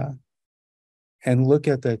 and look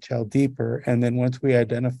at that child deeper. And then once we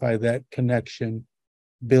identify that connection,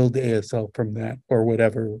 build ASL from that, or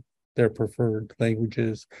whatever their preferred language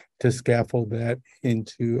is, to scaffold that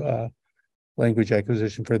into language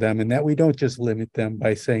acquisition for them, and that we don't just limit them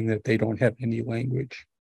by saying that they don't have any language.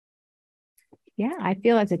 Yeah, I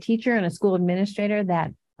feel as a teacher and a school administrator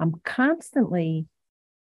that I'm constantly,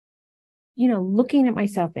 looking at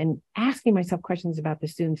myself and asking myself questions about the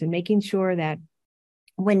students and making sure that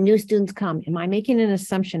when new students come, am I making an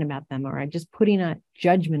assumption about them, or am I just putting a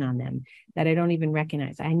judgment on them that I don't even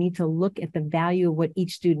recognize? I need to look at the value of what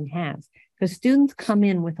each student has, because students come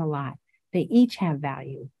in with a lot. They each have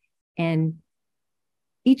value. And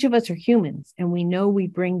each of us are humans, and we know we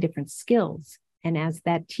bring different skills. And as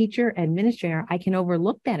that teacher, administrator, I can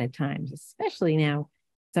overlook that at times, especially now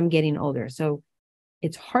as I'm getting older. So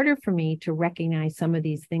it's harder for me to recognize some of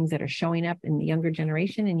these things that are showing up in the younger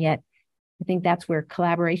generation. And yet, I think that's where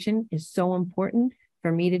collaboration is so important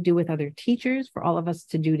for me to do with other teachers, for all of us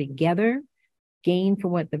to do together, gain from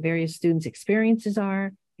what the various students' experiences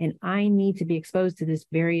are. And I need to be exposed to this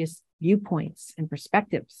various viewpoints and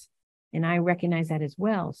perspectives. And I recognize that as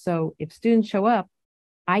well. So if students show up,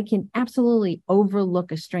 I can absolutely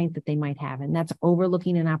overlook a strength that they might have. And that's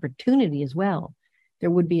overlooking an opportunity as well. There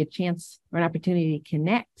would be a chance or an opportunity to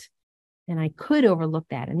connect. And I could overlook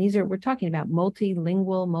that. And we're talking about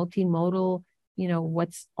multilingual, multimodal,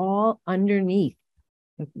 what's all underneath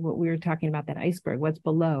what we were talking about, that iceberg, what's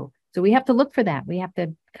below. So we have to look for that. We have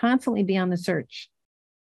to constantly be on the search.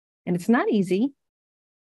 And it's not easy.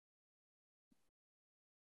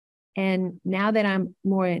 And now that I'm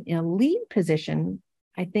more in a lead position,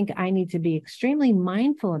 I think I need to be extremely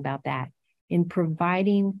mindful about that in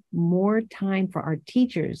providing more time for our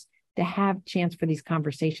teachers to have chance for these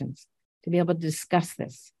conversations, to be able to discuss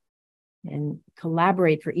this and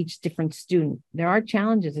collaborate for each different student. There are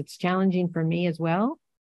challenges. It's challenging for me as well,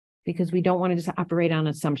 because we don't want to just operate on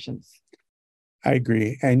assumptions. I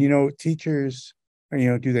agree. And, teachers,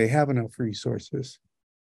 do they have enough resources?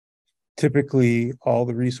 Typically, all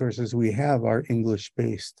the resources we have are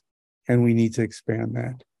English-based, and we need to expand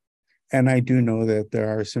that. And I do know that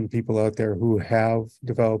there are some people out there who have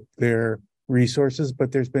developed their resources,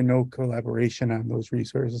 but there's been no collaboration on those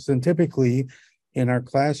resources. And typically, in our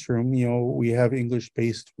classroom, we have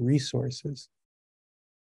English-based resources.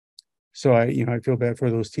 So I feel bad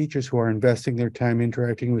for those teachers who are investing their time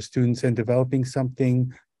interacting with students and developing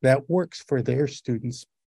something that works for their students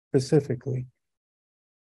specifically.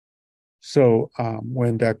 So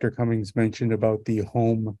when Dr. Cummins mentioned about the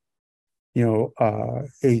home,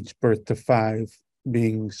 age birth to 5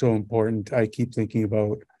 being so important, I keep thinking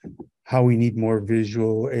about how we need more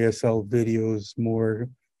visual ASL videos, more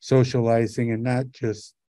socializing, and not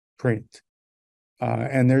just print.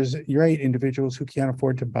 And you're right, individuals who can't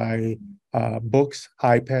afford to buy books,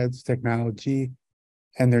 iPads, technology,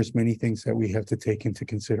 and there's many things that we have to take into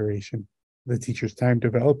consideration. The teacher's time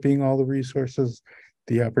developing all the resources,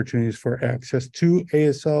 the opportunities for access to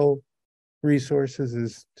ASL resources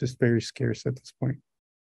is just very scarce at this point.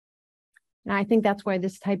 And I think that's why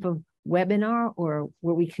this type of webinar, or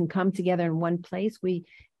where we can come together in one place,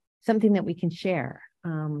 something that we can share.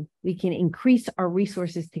 We can increase our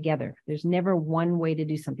resources together. There's never one way to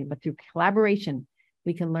do something, but through collaboration,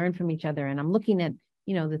 we can learn from each other. And I'm looking at,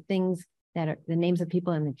 the things that are the names of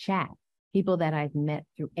people in the chat, people that I've met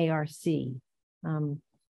through ARC.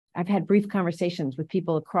 I've had brief conversations with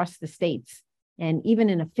people across the states. And even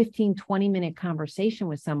in a 15, 20-minute conversation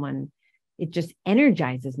with someone, it just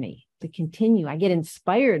energizes me to continue. I get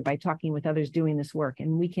inspired by talking with others doing this work,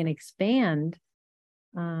 and we can expand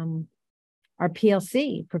our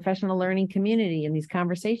PLC, professional learning community, in these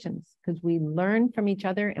conversations, because we learn from each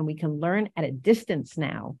other and we can learn at a distance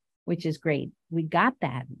now, which is great. We got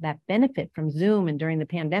that benefit from Zoom and during the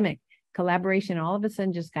pandemic, collaboration all of a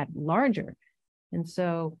sudden just got larger. And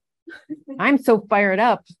so I'm so fired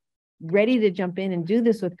up, ready to jump in and do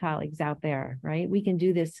this with colleagues out there, right? We can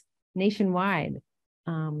do this nationwide.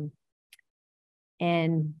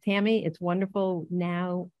 And Tammy, it's wonderful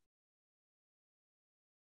now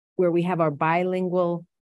where we have our bilingual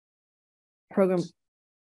program.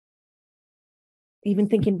 Even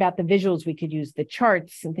thinking about the visuals we could use, the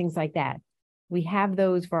charts and things like that. We have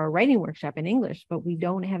those for our writing workshop in English, but we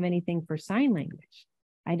don't have anything for sign language.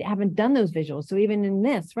 I haven't done those visuals. So even in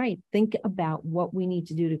this, right, think about what we need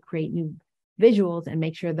to do to create new visuals and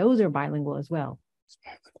make sure those are bilingual as well.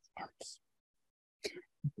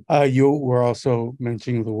 You were also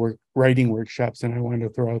mentioning the writing workshops, and I wanted to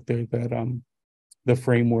throw out there that the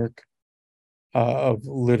framework of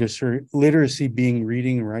literacy being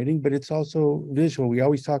reading and writing, but it's also visual. We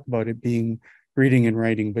always talk about it being reading and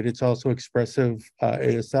writing, but it's also expressive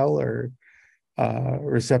ASL or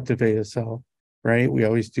receptive ASL, right? We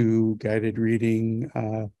always do guided reading,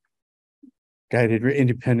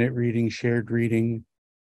 independent reading, shared reading,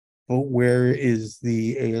 but where is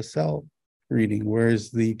the ASL reading? Where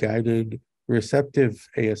is the guided receptive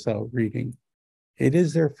ASL reading? It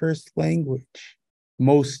is their first language,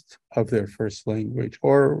 most of their first language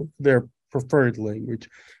or their preferred language.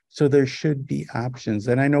 So there should be options.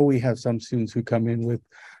 And I know we have some students who come in with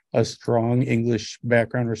a strong English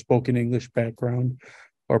background or spoken English background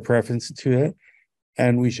or preference to it.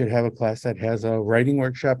 And we should have a class that has a writing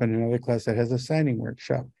workshop and another class that has a signing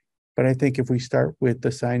workshop. But I think if we start with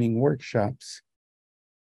the signing workshops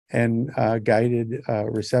and guided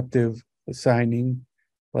receptive signing,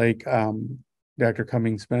 like Dr.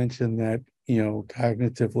 Cummins mentioned, that, you know,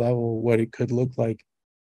 cognitive level, what it could look like.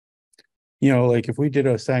 You know, like if we did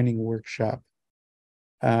a signing workshop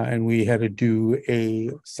and we had to do a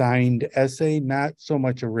signed essay, not so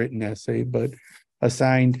much a written essay, but a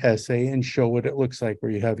signed essay, and show what it looks like,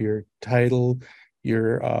 where you have your title,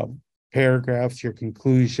 your paragraphs, your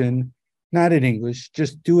conclusion, not in English,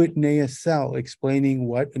 just do it in ASL, explaining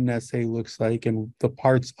what an essay looks like and the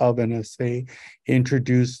parts of an essay,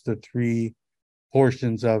 introduce the 3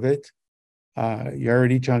 portions of it. You're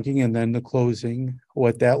already chunking, and then the closing,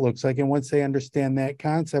 what that looks like. And once they understand that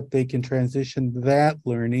concept, they can transition that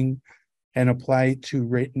learning and apply it to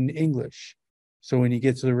written English. So when you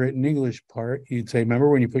get to the written English part, you'd say, remember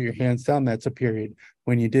when you put your hands down, that's a period.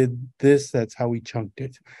 When you did this, that's how we chunked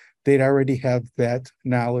it. They'd already have that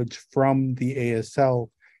knowledge from the ASL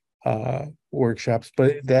workshops,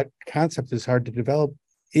 but that concept is hard to develop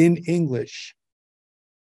in English.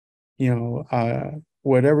 You know,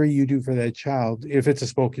 whatever you do for that child, if it's a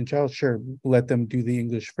spoken child, sure, let them do the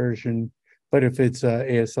English version. But if it's a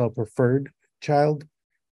ASL preferred child,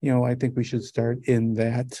 you know, I think we should start in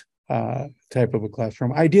that type of a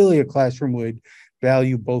classroom. Ideally, a classroom would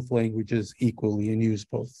value both languages equally and use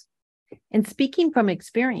both. And speaking from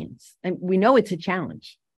experience, and we know it's a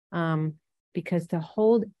challenge because to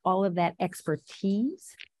hold all of that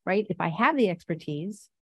expertise, right? If I have the expertise,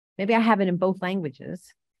 maybe I have it in both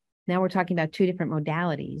languages. Now we're talking about 2 different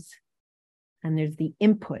modalities, and there's the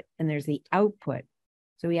input and there's the output.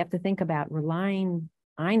 So we have to think about relying.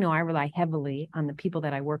 I know I rely heavily on the people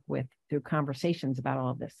that I work with through conversations about all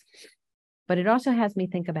of this, but it also has me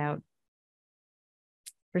think about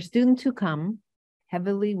for students who come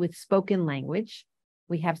heavily with spoken language.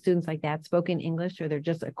 We have students like that, spoken English, or they're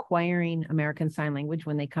just acquiring American Sign Language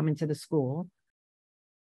when they come into the school.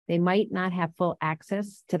 They might not have full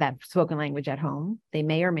access to that spoken language at home. They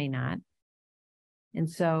may or may not. And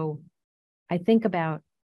so I think about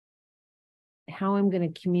how I'm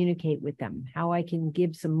going to communicate with them, how I can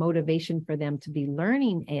give some motivation for them to be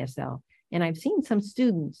learning ASL. And I've seen some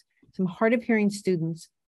students, some hard of hearing students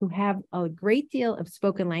who have a great deal of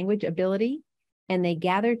spoken language ability, and they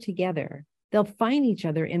gather together. They'll find each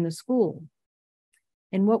other in the school.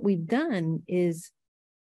 And what we've done is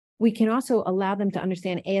we can also allow them to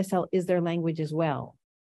understand ASL is their language as well.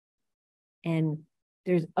 And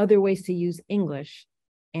there's other ways to use English.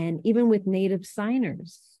 And even with native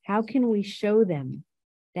signers, how can we show them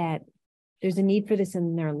that there's a need for this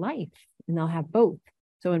in their life and they'll have both?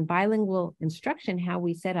 So in bilingual instruction, how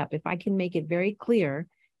we set up, if I can make it very clear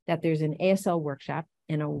that there's an ASL workshop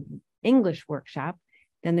and an English workshop,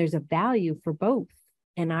 then there's a value for both.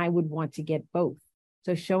 And I would want to get both.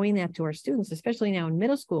 So showing that to our students, especially now in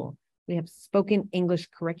middle school, we have spoken English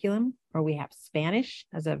curriculum, or we have Spanish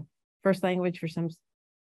as a first language for some.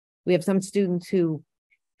 We have some students who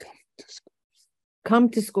come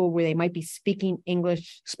to school where they might be speaking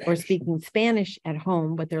English or speaking Spanish at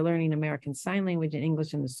home, but they're learning American Sign Language and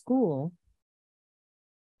English in the school.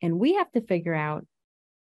 And we have to figure out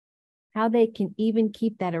how they can even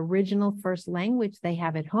keep that original first language they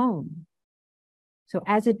have at home. So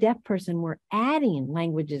as a deaf person, we're adding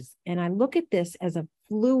languages, and I look at this as a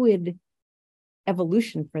fluid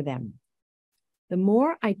evolution for them. The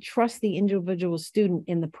more I trust the individual student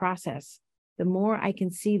in the process, the more I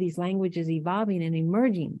can see these languages evolving and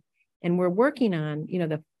emerging. And we're working on,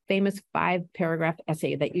 the famous 5-paragraph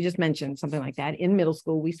essay that you just mentioned, something like that. In middle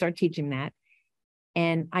school, we start teaching that.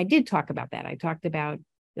 And I did talk about that. I talked about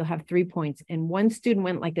you'll have 3 points. And one student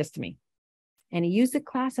went like this to me. And he used a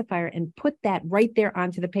classifier and put that right there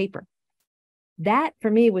onto the paper. That, for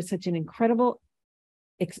me, was such an incredible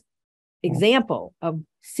example of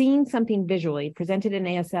seeing something visually presented in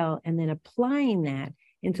ASL and then applying that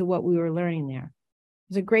into what we were learning there. It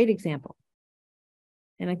was a great example.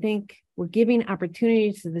 And I think we're giving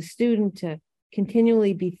opportunities to the student to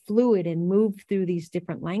continually be fluid and move through these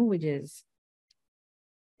different languages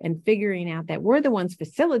and figuring out that we're the ones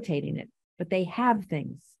facilitating it, but they have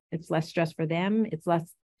things. It's less stress for them. It's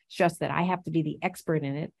less stress that I have to be the expert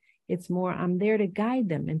in it. It's more I'm there to guide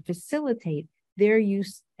them and facilitate their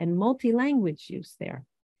use and multi-language use there.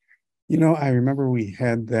 I remember we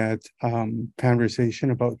had that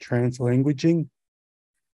conversation about translanguaging,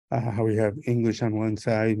 how we have English on one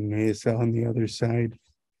side and ASL on the other side.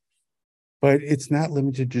 But it's not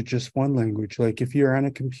limited to just one language. Like if you're on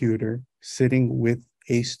a computer sitting with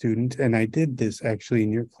a student, and I did this actually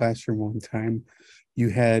in your classroom one time, you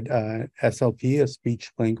had SLP, a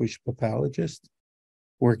speech language pathologist,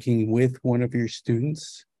 working with one of your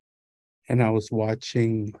students. And I was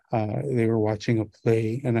watching, they were watching a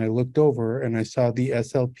play, and I looked over and I saw the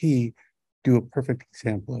SLP do a perfect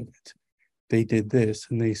example of it. They did this,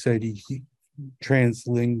 and they said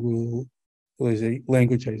translingual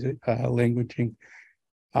languaging.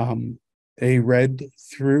 They read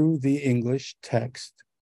through the English text,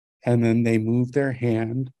 and then they moved their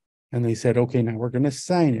hand, and they said, okay, now we're going to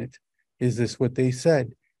sign it. Is this what they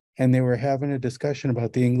said? And they were having a discussion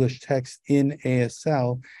about the English text in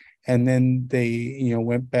ASL, and then they,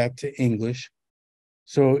 went back to English.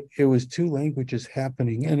 So it was 2 languages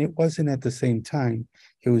happening, and it wasn't at the same time.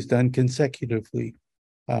 It was done consecutively,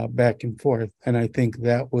 back and forth. And I think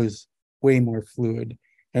that was way more fluid,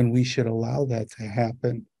 and we should allow that to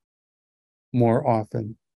happen more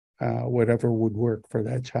often, whatever would work for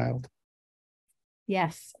that child.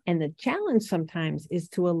 Yes. And the challenge sometimes is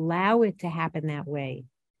to allow it to happen that way.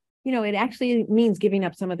 It actually means giving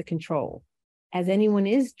up some of the control. As anyone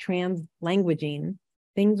is translanguaging,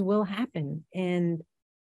 things will happen. And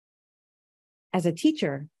as a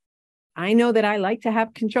teacher, I know that I like to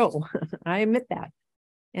have control. I admit that.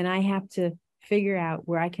 And I have to figure out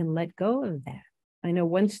where I can let go of that. I know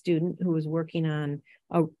one student who was working on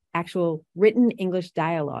a actual written English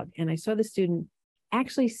dialogue, and I saw the student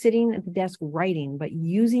actually sitting at the desk writing, but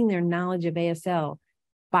using their knowledge of ASL,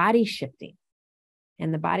 body shifting.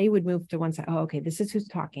 And the body would move to one side. Oh, okay, this is who's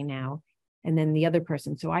talking now. And then the other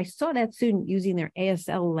person. So I saw that student using their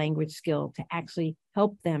ASL language skill to actually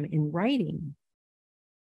help them in writing.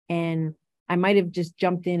 And I might have just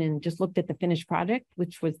jumped in and just looked at the finished project,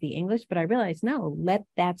 which was the English, but I realized, no, let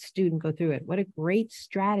that student go through it. What a great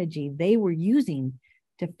strategy they were using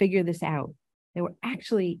to figure this out. They were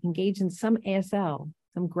actually engaged in some ASL,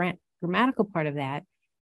 some grammatical part of that.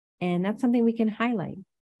 And that's something we can highlight,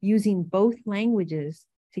 using both languages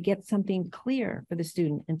to get something clear for the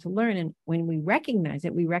student and to learn. And when we recognize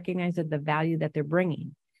it, we recognize that the value that they're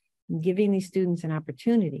bringing, and giving these students an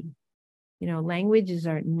opportunity. Languages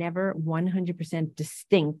are never 100%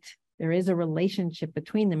 distinct. There is a relationship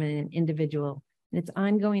between them and an individual, and it's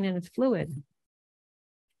ongoing and it's fluid.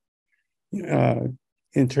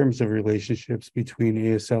 In terms of relationships between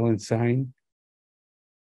ASL and sign,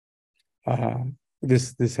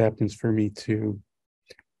 this happens for me too.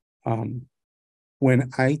 When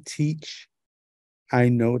I teach, I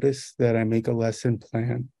notice that I make a lesson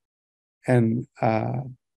plan, and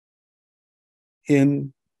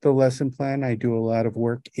in the lesson plan, I do a lot of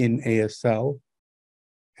work in ASL,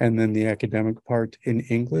 and then the academic part in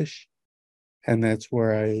English. And that's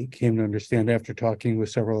where I came to understand, after talking with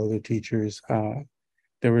several other teachers,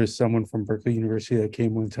 there was someone from Berkeley University that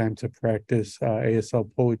came one time to practice ASL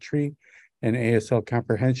poetry and ASL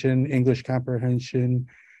comprehension, English comprehension,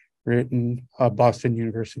 written, Boston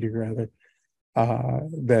University rather,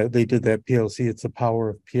 that they did that PLC. It's the power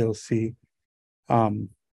of PLC.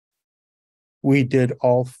 We did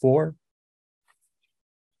all 4,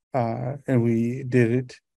 and we did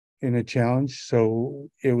it in a challenge.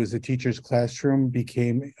 So it was a teacher's classroom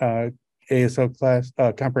became ASL class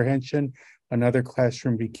comprehension. Another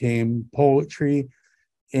classroom became poetry.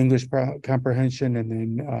 English comprehension and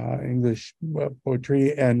then English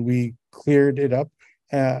poetry, and we cleared it up.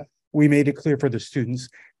 We made it clear for the students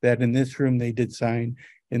that in this room they did sign,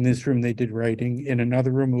 in this room they did writing, in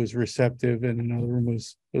another room it was receptive, and another room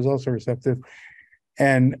was also receptive.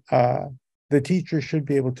 And the teacher should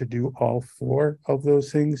be able to do all four of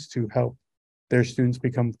those things to help their students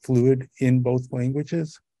become fluid in both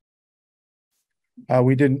languages.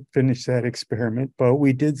 We didn't finish that experiment, but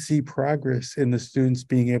we did see progress in the students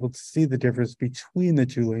being able to see the difference between the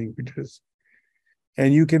two languages.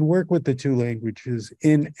 And you can work with the two languages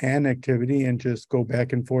in an activity and just go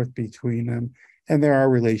back and forth between them. And there are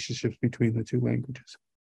relationships between the two languages.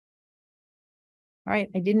 All right,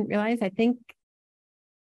 I didn't realize, I think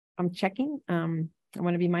I'm checking. I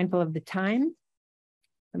want to be mindful of the time.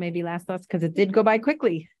 So maybe last thoughts, because it did go by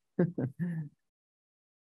quickly.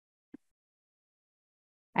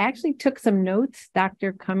 I actually took some notes,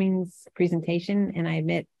 Dr. Cummins' presentation, and I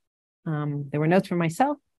admit there were notes for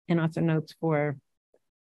myself and also notes for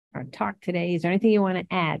our talk today. Is there anything you want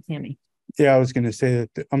to add, Tammy? Yeah, I was going to say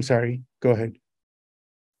that, I'm sorry, go ahead.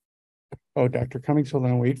 Oh, Dr. Cummings, hold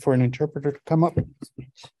on, wait for an interpreter to come up.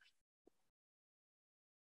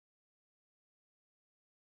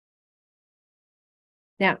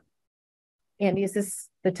 Now, Andy, is this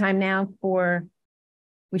the time now for,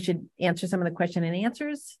 we should answer some of the question and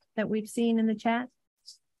answers that we've seen in the chat?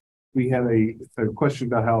 We had a question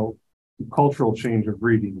about how cultural change of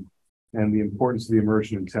reading and the importance of the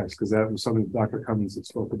immersion in text, because that was something Dr. Cummins had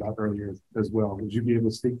spoke about earlier as well. Would you be able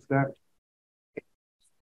to speak to that?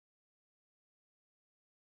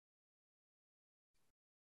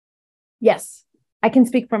 Yes, I can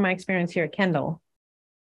speak from my experience here at Kendall.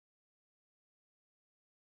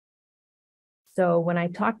 So when I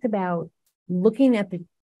talked about looking at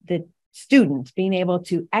the students being able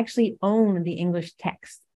to actually own the English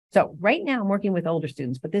text. So right now I'm working with older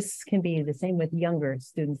students, but this can be the same with younger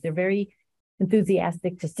students. They're very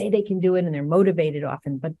enthusiastic to say they can do it and they're motivated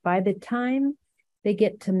often. But by the time they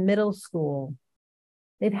get to middle school,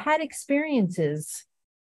 they've had experiences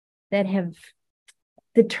that have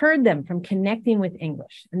deterred them from connecting with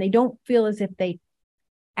English. And they don't feel as if they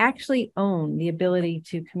actually own the ability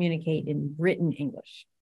to communicate in written English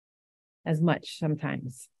as much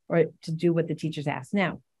sometimes, or to do what the teachers ask.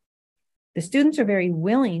 Now, the students are very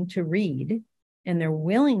willing to read and they're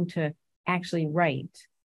willing to actually write.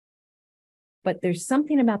 But there's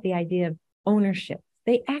something about the idea of ownership.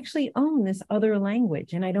 They actually own this other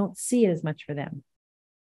language, and I don't see it as much for them.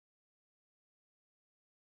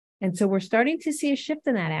 And so we're starting to see a shift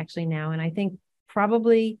in that actually now. And I think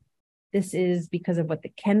probably this is because of what the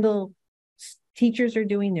Kendall teachers are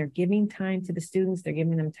doing. They're giving time to the students. They're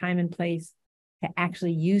giving them time and place to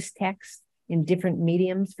actually use text in different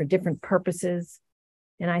mediums for different purposes.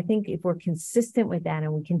 And I think if we're consistent with that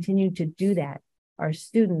and we continue to do that, our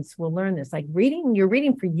students will learn this. Like reading, you're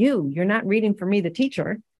reading for you. You're not reading for me, the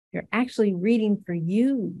teacher. You're actually reading for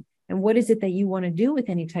you. And what is it that you want to do with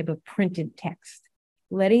any type of printed text?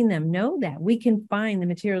 Letting them know that we can find the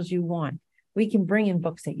materials you want. We can bring in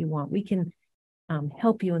books that you want. We can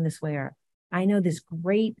help you in this way. Or I know this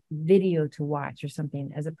great video to watch or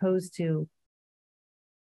something, as opposed to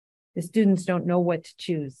the students don't know what to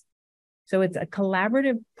choose. So it's a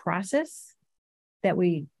collaborative process that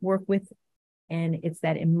we work with, and it's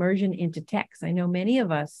that immersion into text. I know many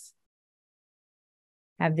of us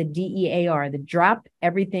have the DEAR, the drop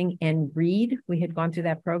everything and read. We had gone through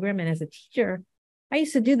that program, and as a teacher, I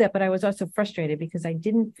used to do that, but I was also frustrated because I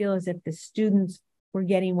didn't feel as if the students were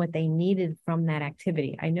getting what they needed from that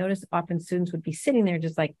activity. I noticed often students would be sitting there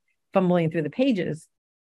just like fumbling through the pages,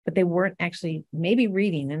 but they weren't actually maybe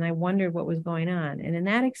reading. And I wondered what was going on. And in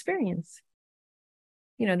that experience,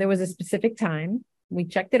 you know, there was a specific time, we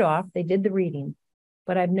checked it off, they did the reading,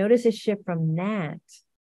 but I've noticed a shift from that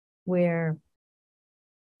where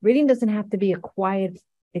reading doesn't have to be a quiet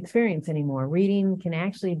experience anymore. Reading can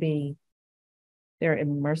actually be, they're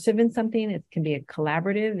immersive in something. It can be a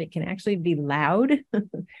collaborative. It can actually be loud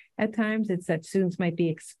at times. It's that students might be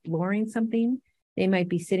exploring something. They might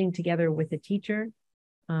be sitting together with a teacher,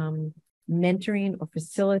 mentoring or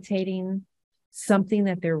facilitating something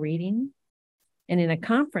that they're reading. And in a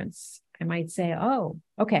conference, I might say, oh,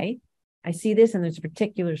 okay, I see this and there's a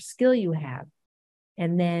particular skill you have.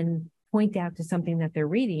 And then point out to something that they're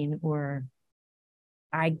reading, or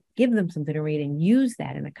I give them something to read and use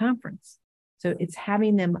that in a conference. So it's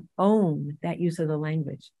having them own that use of the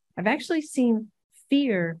language. I've actually seen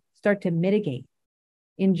fear start to mitigate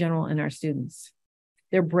in general in our students.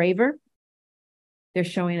 They're braver. They're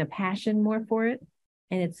showing a passion more for it.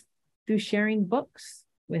 And it's through sharing books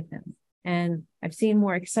with them. And I've seen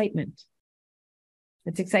more excitement.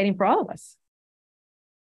 It's exciting for all of us.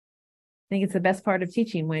 I think it's the best part of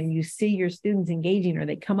teaching when you see your students engaging, or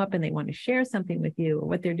they come up and they want to share something with you or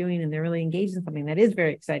what they're doing, and they're really engaged in something. That is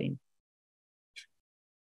very exciting.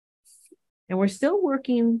 And we're still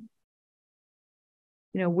working,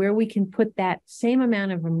 where we can put that same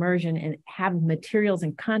amount of immersion and have materials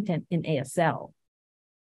and content in ASL.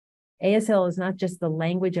 ASL is not just the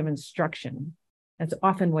language of instruction. That's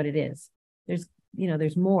often what it is. There's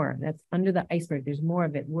more. That's under the iceberg. There's more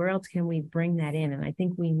of it. Where else can we bring that in? And I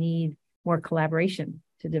think we need more collaboration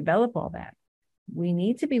to develop all that. We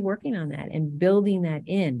need to be working on that and building that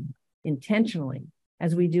in intentionally,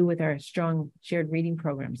 as we do with our strong shared reading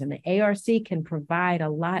programs. And the ARC can provide a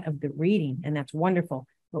lot of the reading, and that's wonderful.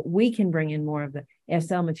 But we can bring in more of the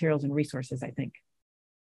ASL materials and resources, I think.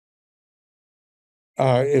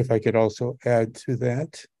 If I could also add to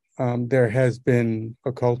that, there has been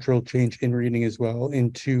a cultural change in reading as well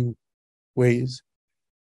in two ways.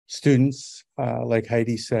 Students, like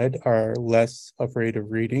Heidi said, are less afraid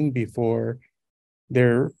of reading. Before,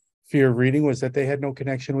 their fear of reading was that they had no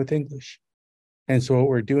connection with English. And so what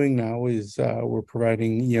we're doing now is we're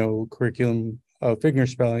providing, curriculum finger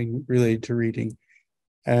spelling related to reading,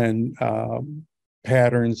 and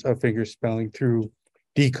patterns of finger spelling through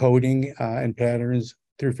decoding, and patterns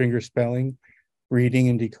through finger spelling, reading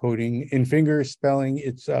and decoding. In finger spelling,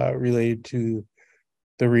 it's related to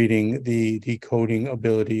the reading, the decoding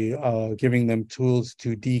ability, giving them tools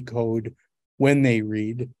to decode when they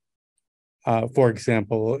read. For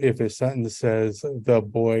example, if a sentence says the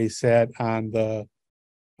boy sat on the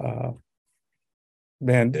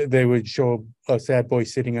bed, they would show a sad boy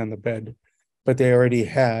sitting on the bed, but they already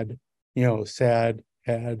had, sad,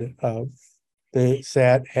 had, they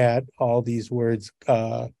sat, had, all these words.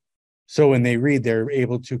 So when they read, they're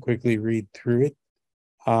able to quickly read through it.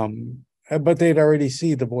 But they'd already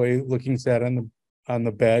see the boy looking sad on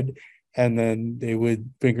the bed, and then they would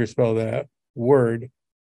finger spell that word,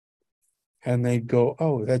 and they'd go,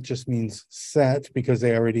 oh, that just means sat, because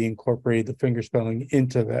they already incorporated the finger spelling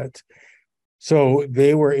into that. So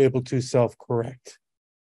they were able to self-correct.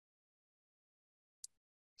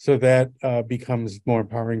 So that becomes more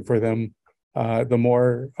empowering for them. The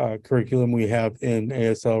more curriculum we have in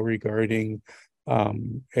ASL regarding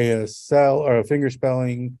ASL or finger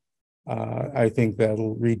spelling, I think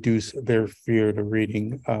that'll reduce their fear to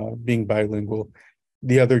reading, being bilingual.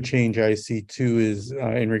 The other change I see too is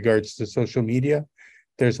in regards to social media.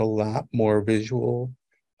 There's a lot more visual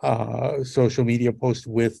social media posts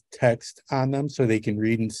with text on them, so they can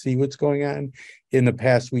read and see what's going on. In the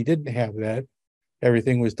past, we didn't have that.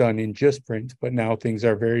 Everything was done in just print, but now things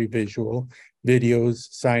are very visual. Videos,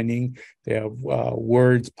 signing, they have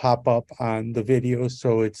words pop up on the videos,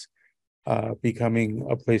 so it's becoming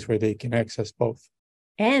a place where they can access both.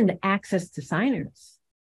 And access to signers.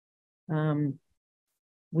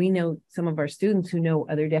 We know some of our students who know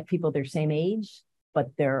other deaf people their same age,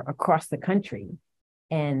 but they're across the country.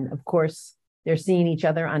 And of course, they're seeing each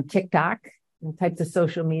other on TikTok and types of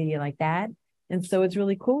social media like that. And so it's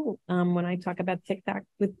really cool when I talk about TikTok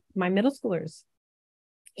with my middle schoolers.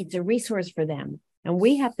 It's a resource for them. And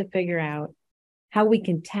we have to figure out how we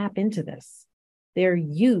can tap into this. Their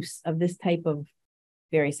use of this type of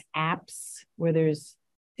various apps where there's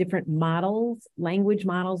different models, language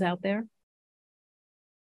models out there.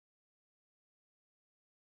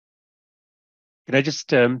 Can I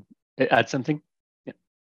just add something? Yeah.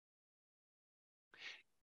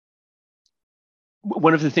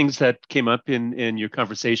 One of the things that came up in your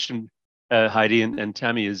conversation, Heidi and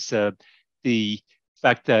Tammy, is the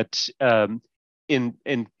fact that in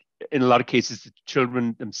a lot of cases, the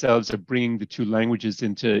children themselves are bringing the two languages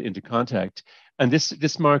into contact, and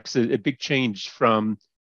this marks a big change from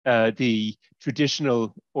the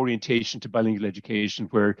traditional orientation to bilingual education,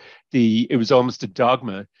 where it was almost a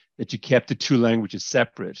dogma that you kept the two languages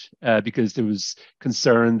separate, because there was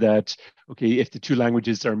concern that, okay, if the two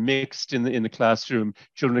languages are mixed in the classroom,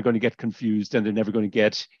 children are going to get confused and they're never going to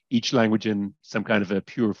get each language in some kind of a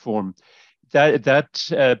pure form.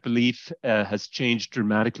 That belief has changed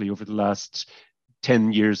dramatically over the last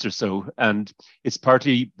 10 years or so, and it's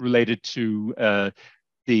partly related to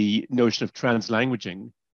the notion of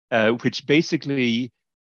translanguaging, which basically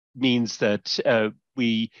means that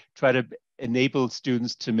we try to enable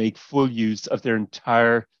students to make full use of their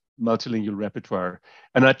entire multilingual repertoire,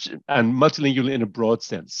 and multilingual in a broad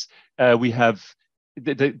sense. We have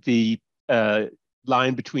the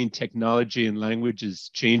line between technology and language is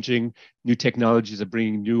changing. New technologies are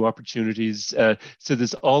bringing new opportunities. So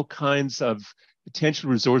there's all kinds of potential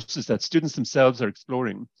resources that students themselves are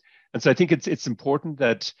exploring. And so I think it's important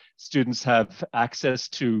that students have access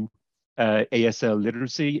to ASL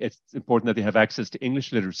literacy. It's important that they have access to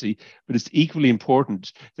English literacy, but it's equally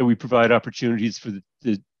important that we provide opportunities for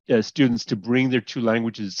the students to bring their two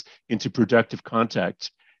languages into productive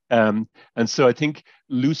contact. And so I think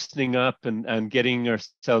loosening up and getting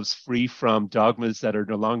ourselves free from dogmas that are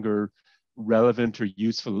no longer relevant or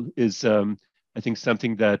useful is, I think,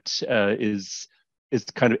 something that is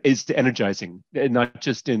energizing, not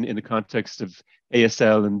just in the context of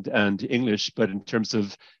ASL and English, but in terms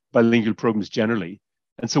of bilingual programs generally.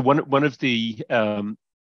 And so one of the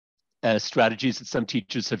strategies that some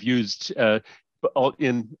teachers have used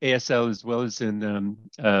in ASL as well as in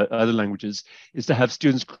other languages is to have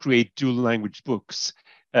students create dual language books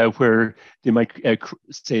where they might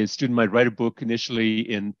say a student might write a book initially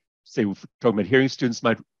in, say, we're talking about hearing students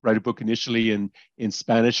might write a book initially in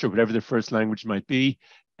Spanish or whatever their first language might be.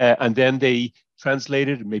 And then they translate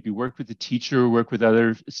it and maybe work with the teacher, work with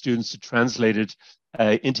other students to translate it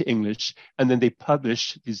into English. And then they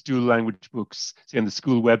publish these dual language books, say, on the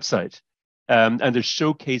school website. And they're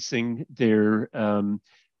showcasing their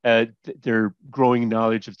growing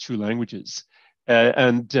knowledge of two languages.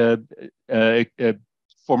 A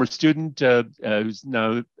former student who's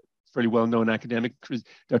now fairly well-known academic,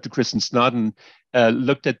 Dr. Kristen Snodden,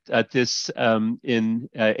 looked at this in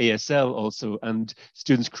ASL also, and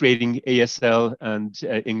students creating ASL and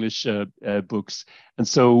English books. And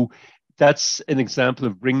so that's an example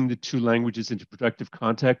of bringing the two languages into productive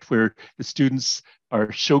contact, where the students are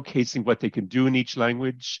showcasing what they can do in each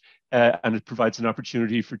language, and it provides an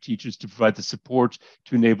opportunity for teachers to provide the support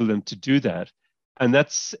to enable them to do that. And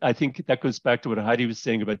that's, I think that goes back to what Heidi was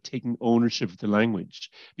saying about taking ownership of the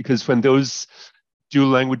language, because when those dual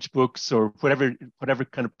language books or whatever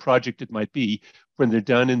kind of project it might be, when they're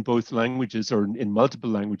done in both languages or in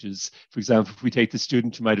multiple languages, for example, if we take the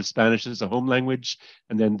student who might have Spanish as a home language,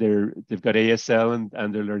 and then they've got ASL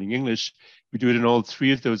and they're learning English, we do it in all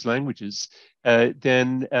three of those languages,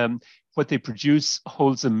 then what they produce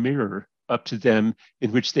holds a mirror up to them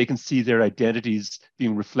in which they can see their identities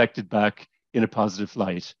being reflected back in a positive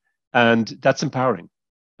light. And that's empowering.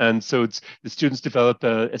 And so the students develop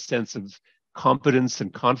a sense of competence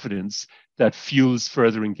and confidence that fuels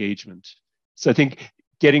further engagement. So I think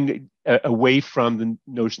getting away from the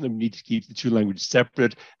notion that we need to keep the two languages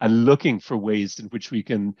separate and looking for ways in which we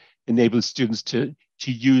can enable students to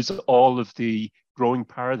use all of the growing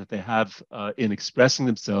power that they have in expressing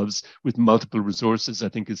themselves with multiple resources, I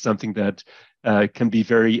think is something that can be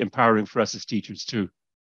very empowering for us as teachers too.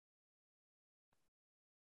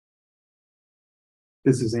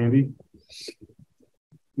 This is Andy.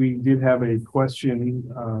 We did have a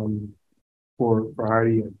question for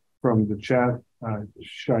Heidi from the chat.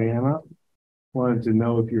 Cheyenne wanted to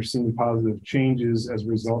know if you're seeing positive changes as a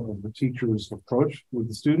result of the teacher's approach with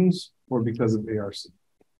the students or because of ARC.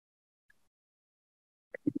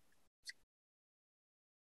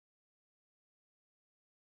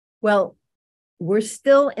 Well, we're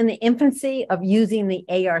still in the infancy of using the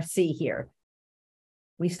ARC here.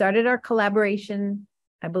 We started our collaboration,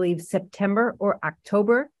 I believe, September or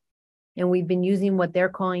October, and we've been using what they're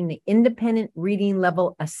calling the independent reading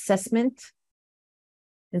level assessment.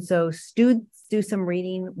 And so students do some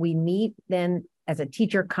reading. We meet then as a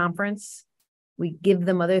teacher conference. We give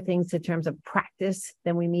them other things in terms of practice.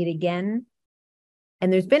 Then we meet again.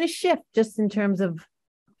 And there's been a shift just in terms of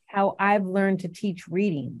how I've learned to teach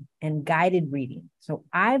reading and guided reading. So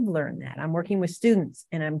I've learned that. I'm working with students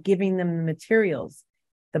and I'm giving them the materials,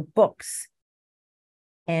 the books,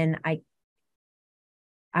 and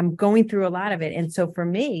I'm going through a lot of it. And so for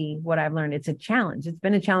me, what I've learned, it's a challenge. It's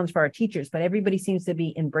been a challenge for our teachers, but everybody seems to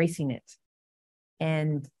be embracing it.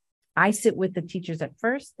 And I sit with the teachers at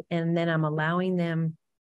first, and then I'm allowing them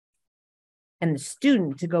and the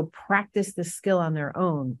student to go practice the skill on their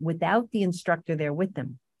own without the instructor there with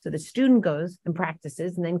them. So the student goes and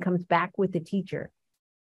practices and then comes back with the teacher.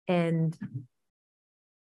 And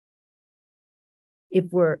if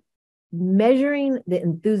we're measuring the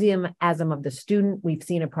enthusiasm of the student, we've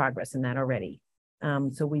seen a progress in that already.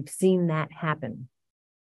 So we've seen that happen.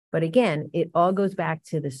 But again, it all goes back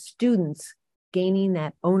to the students gaining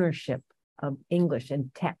that ownership of English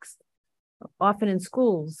and text. Often in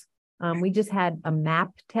schools, we just had a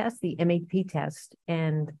MAP test, the MAP test.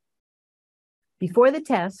 And before the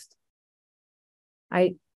test,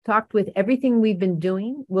 I talked with everything we've been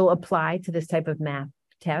doing will apply to this type of MAP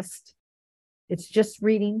test. It's just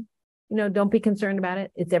reading. Don't be concerned about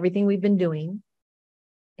it. It's everything we've been doing.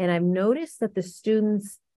 And I've noticed that the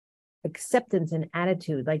students' acceptance and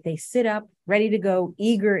attitude, like they sit up, ready to go,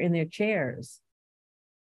 eager in their chairs.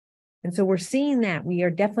 And so we're seeing that. We are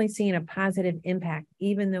definitely seeing a positive impact,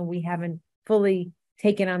 even though we haven't fully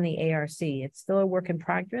taken on the ARC. It's still a work in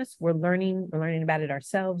progress. We're learning about it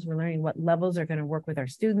ourselves. We're learning what levels are going to work with our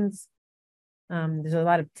students. There's a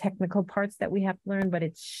lot of technical parts that we have to learn, but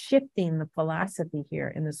it's shifting the philosophy here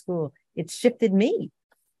in the school. It's shifted me.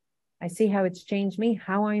 I see how it's changed me.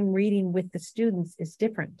 How I'm reading with the students is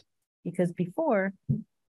different, because before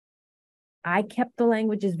I kept the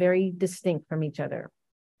languages very distinct from each other.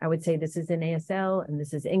 I would say this is an ASL and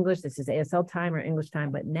this is English, this is ASL time or English time,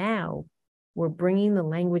 but now we're bringing the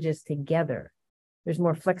languages together. There's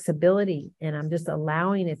more flexibility and I'm just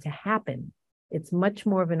allowing it to happen. It's much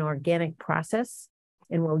more of an organic process,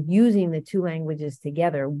 and we're using the two languages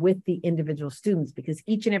together with the individual students, because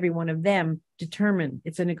each and every one of them determine,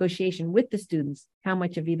 it's a negotiation with the students, how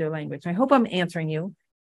much of either language. I hope I'm answering you.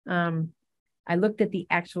 I looked at the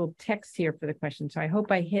actual text here for the question, so I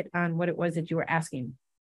hope I hit on what it was that you were asking.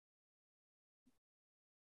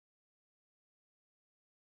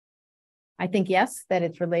 I think, yes, that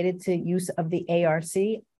it's related to use of the ARC.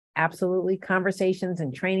 Absolutely. Conversations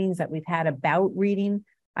and trainings that we've had about reading,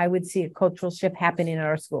 I would see a cultural shift happening at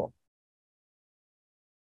our school.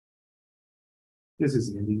 This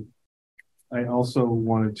is Andy. I also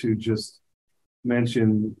wanted to just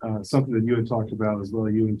mention something that you had talked about as well,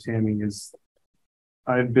 you and Tammy, is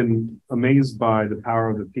I've been amazed by the power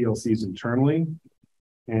of the PLCs internally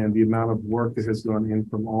and the amount of work that has gone in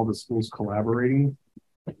from all the schools collaborating.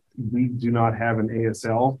 We do not have an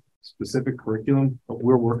ASL specific curriculum, but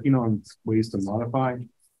we're working on ways to modify.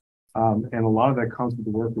 And a lot of that comes with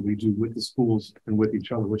the work that we do with the schools and with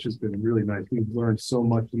each other, which has been really nice. We've learned so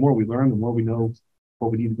much. The more we learn, the more we know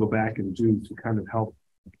what we need to go back and do to kind of help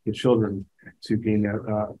the children to gain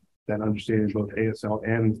that understanding of both ASL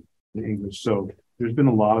and the English. So there's been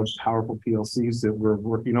a lot of powerful PLCs that we're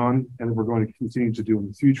working on, and we're going to continue to do in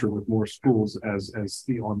the future with more schools as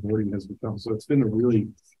the onboarding has become. So it's been a really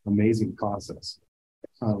amazing process.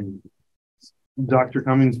 Dr.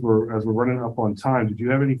 Cummins, as we're running up on time, did you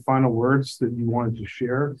have any final words that you wanted to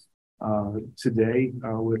share today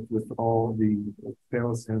with all the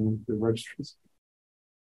panelists and the registrants?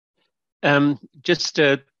 Just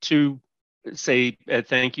to say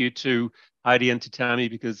thank you to Heidi and to Tammy,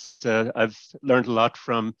 because I've learned a lot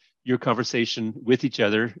from your conversation with each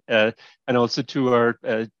other, and also to our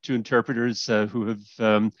two interpreters who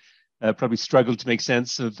have probably struggled to make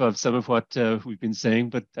sense of some of what we've been saying,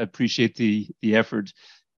 but I appreciate the effort.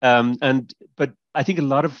 But I think a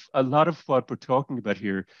lot of what we're talking about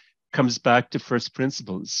here comes back to first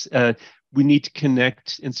principles. We need to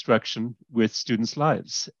connect instruction with students'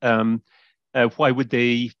 lives. Why would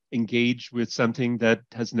they engage with something that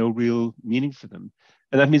has no real meaning for them?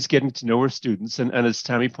 And that means getting to know our students. And as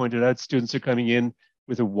Tammy pointed out, students are coming in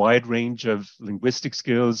with a wide range of linguistic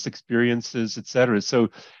skills, experiences, et cetera. So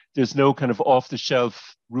there's no kind of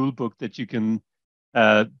off-the-shelf rule book that you can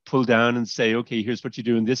pull down and say, okay, here's what you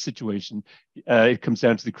do in this situation. It comes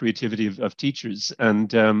down to the creativity of teachers.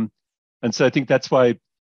 And so I think that's why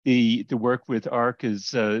the work with ARC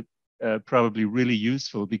is probably really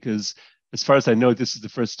useful, because as far as I know, this is the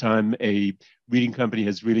first time a reading company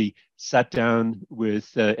has really sat down with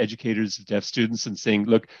educators of deaf students and saying,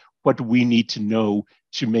 look, what do we need to know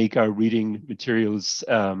to make our reading materials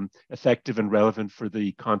effective and relevant for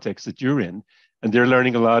the context that you're in? And they're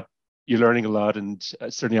learning a lot, you're learning a lot, and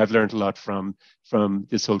certainly I've learned a lot from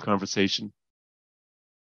this whole conversation.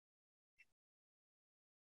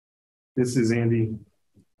 This is Andy.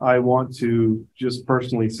 I want to just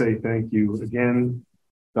personally say thank you again,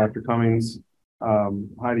 Dr. Cummins,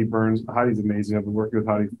 Heidi Burns. Heidi's amazing. I've been working with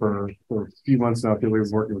Heidi for a few months now. I feel like I've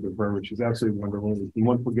been working with her, which is absolutely wonderful. It's been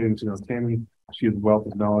wonderful getting to know Tammy. She has a wealth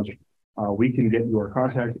of knowledge. We can get your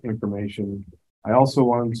contact information. I also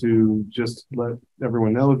wanted to just let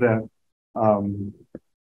everyone know that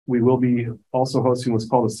we will be also hosting what's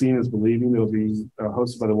called a Seeing is Believing. It will be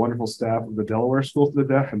hosted by the wonderful staff of the Delaware School for the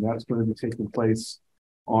Deaf, and that's going to be taking place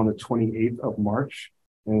on the 28th of March.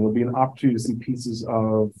 And it'll be an opportunity to see pieces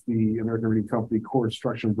of the American Reading Company core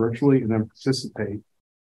instruction virtually, and then participate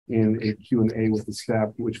in a Q&A with the staff,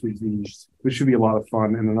 which should be a lot of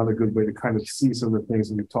fun, and another good way to kind of see some of the things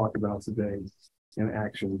that we've talked about today in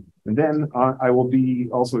action. And then I will be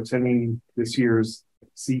also attending this year's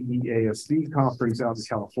CEASD conference out in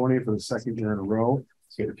California for the second year in a row.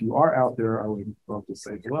 So if you are out there, I would love to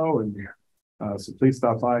say hello, and so please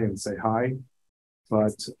stop by and say hi.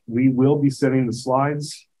 But we will be sending the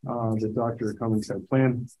slides that Dr. Cummins had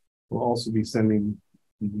planned. We'll also be sending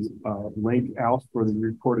the link out for the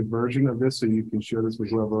recorded version of this, so you can share this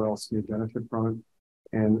with whoever else may benefit from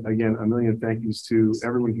it. And again, a million thank yous to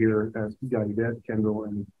everyone here at Gallaudet, Kendall,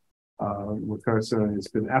 and Ricardo. It's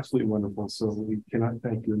been absolutely wonderful. So we cannot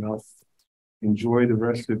thank you enough. enjoy the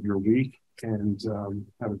rest of your week and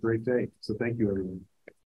have a great day. So thank you, everyone.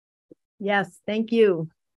 Yes, thank you.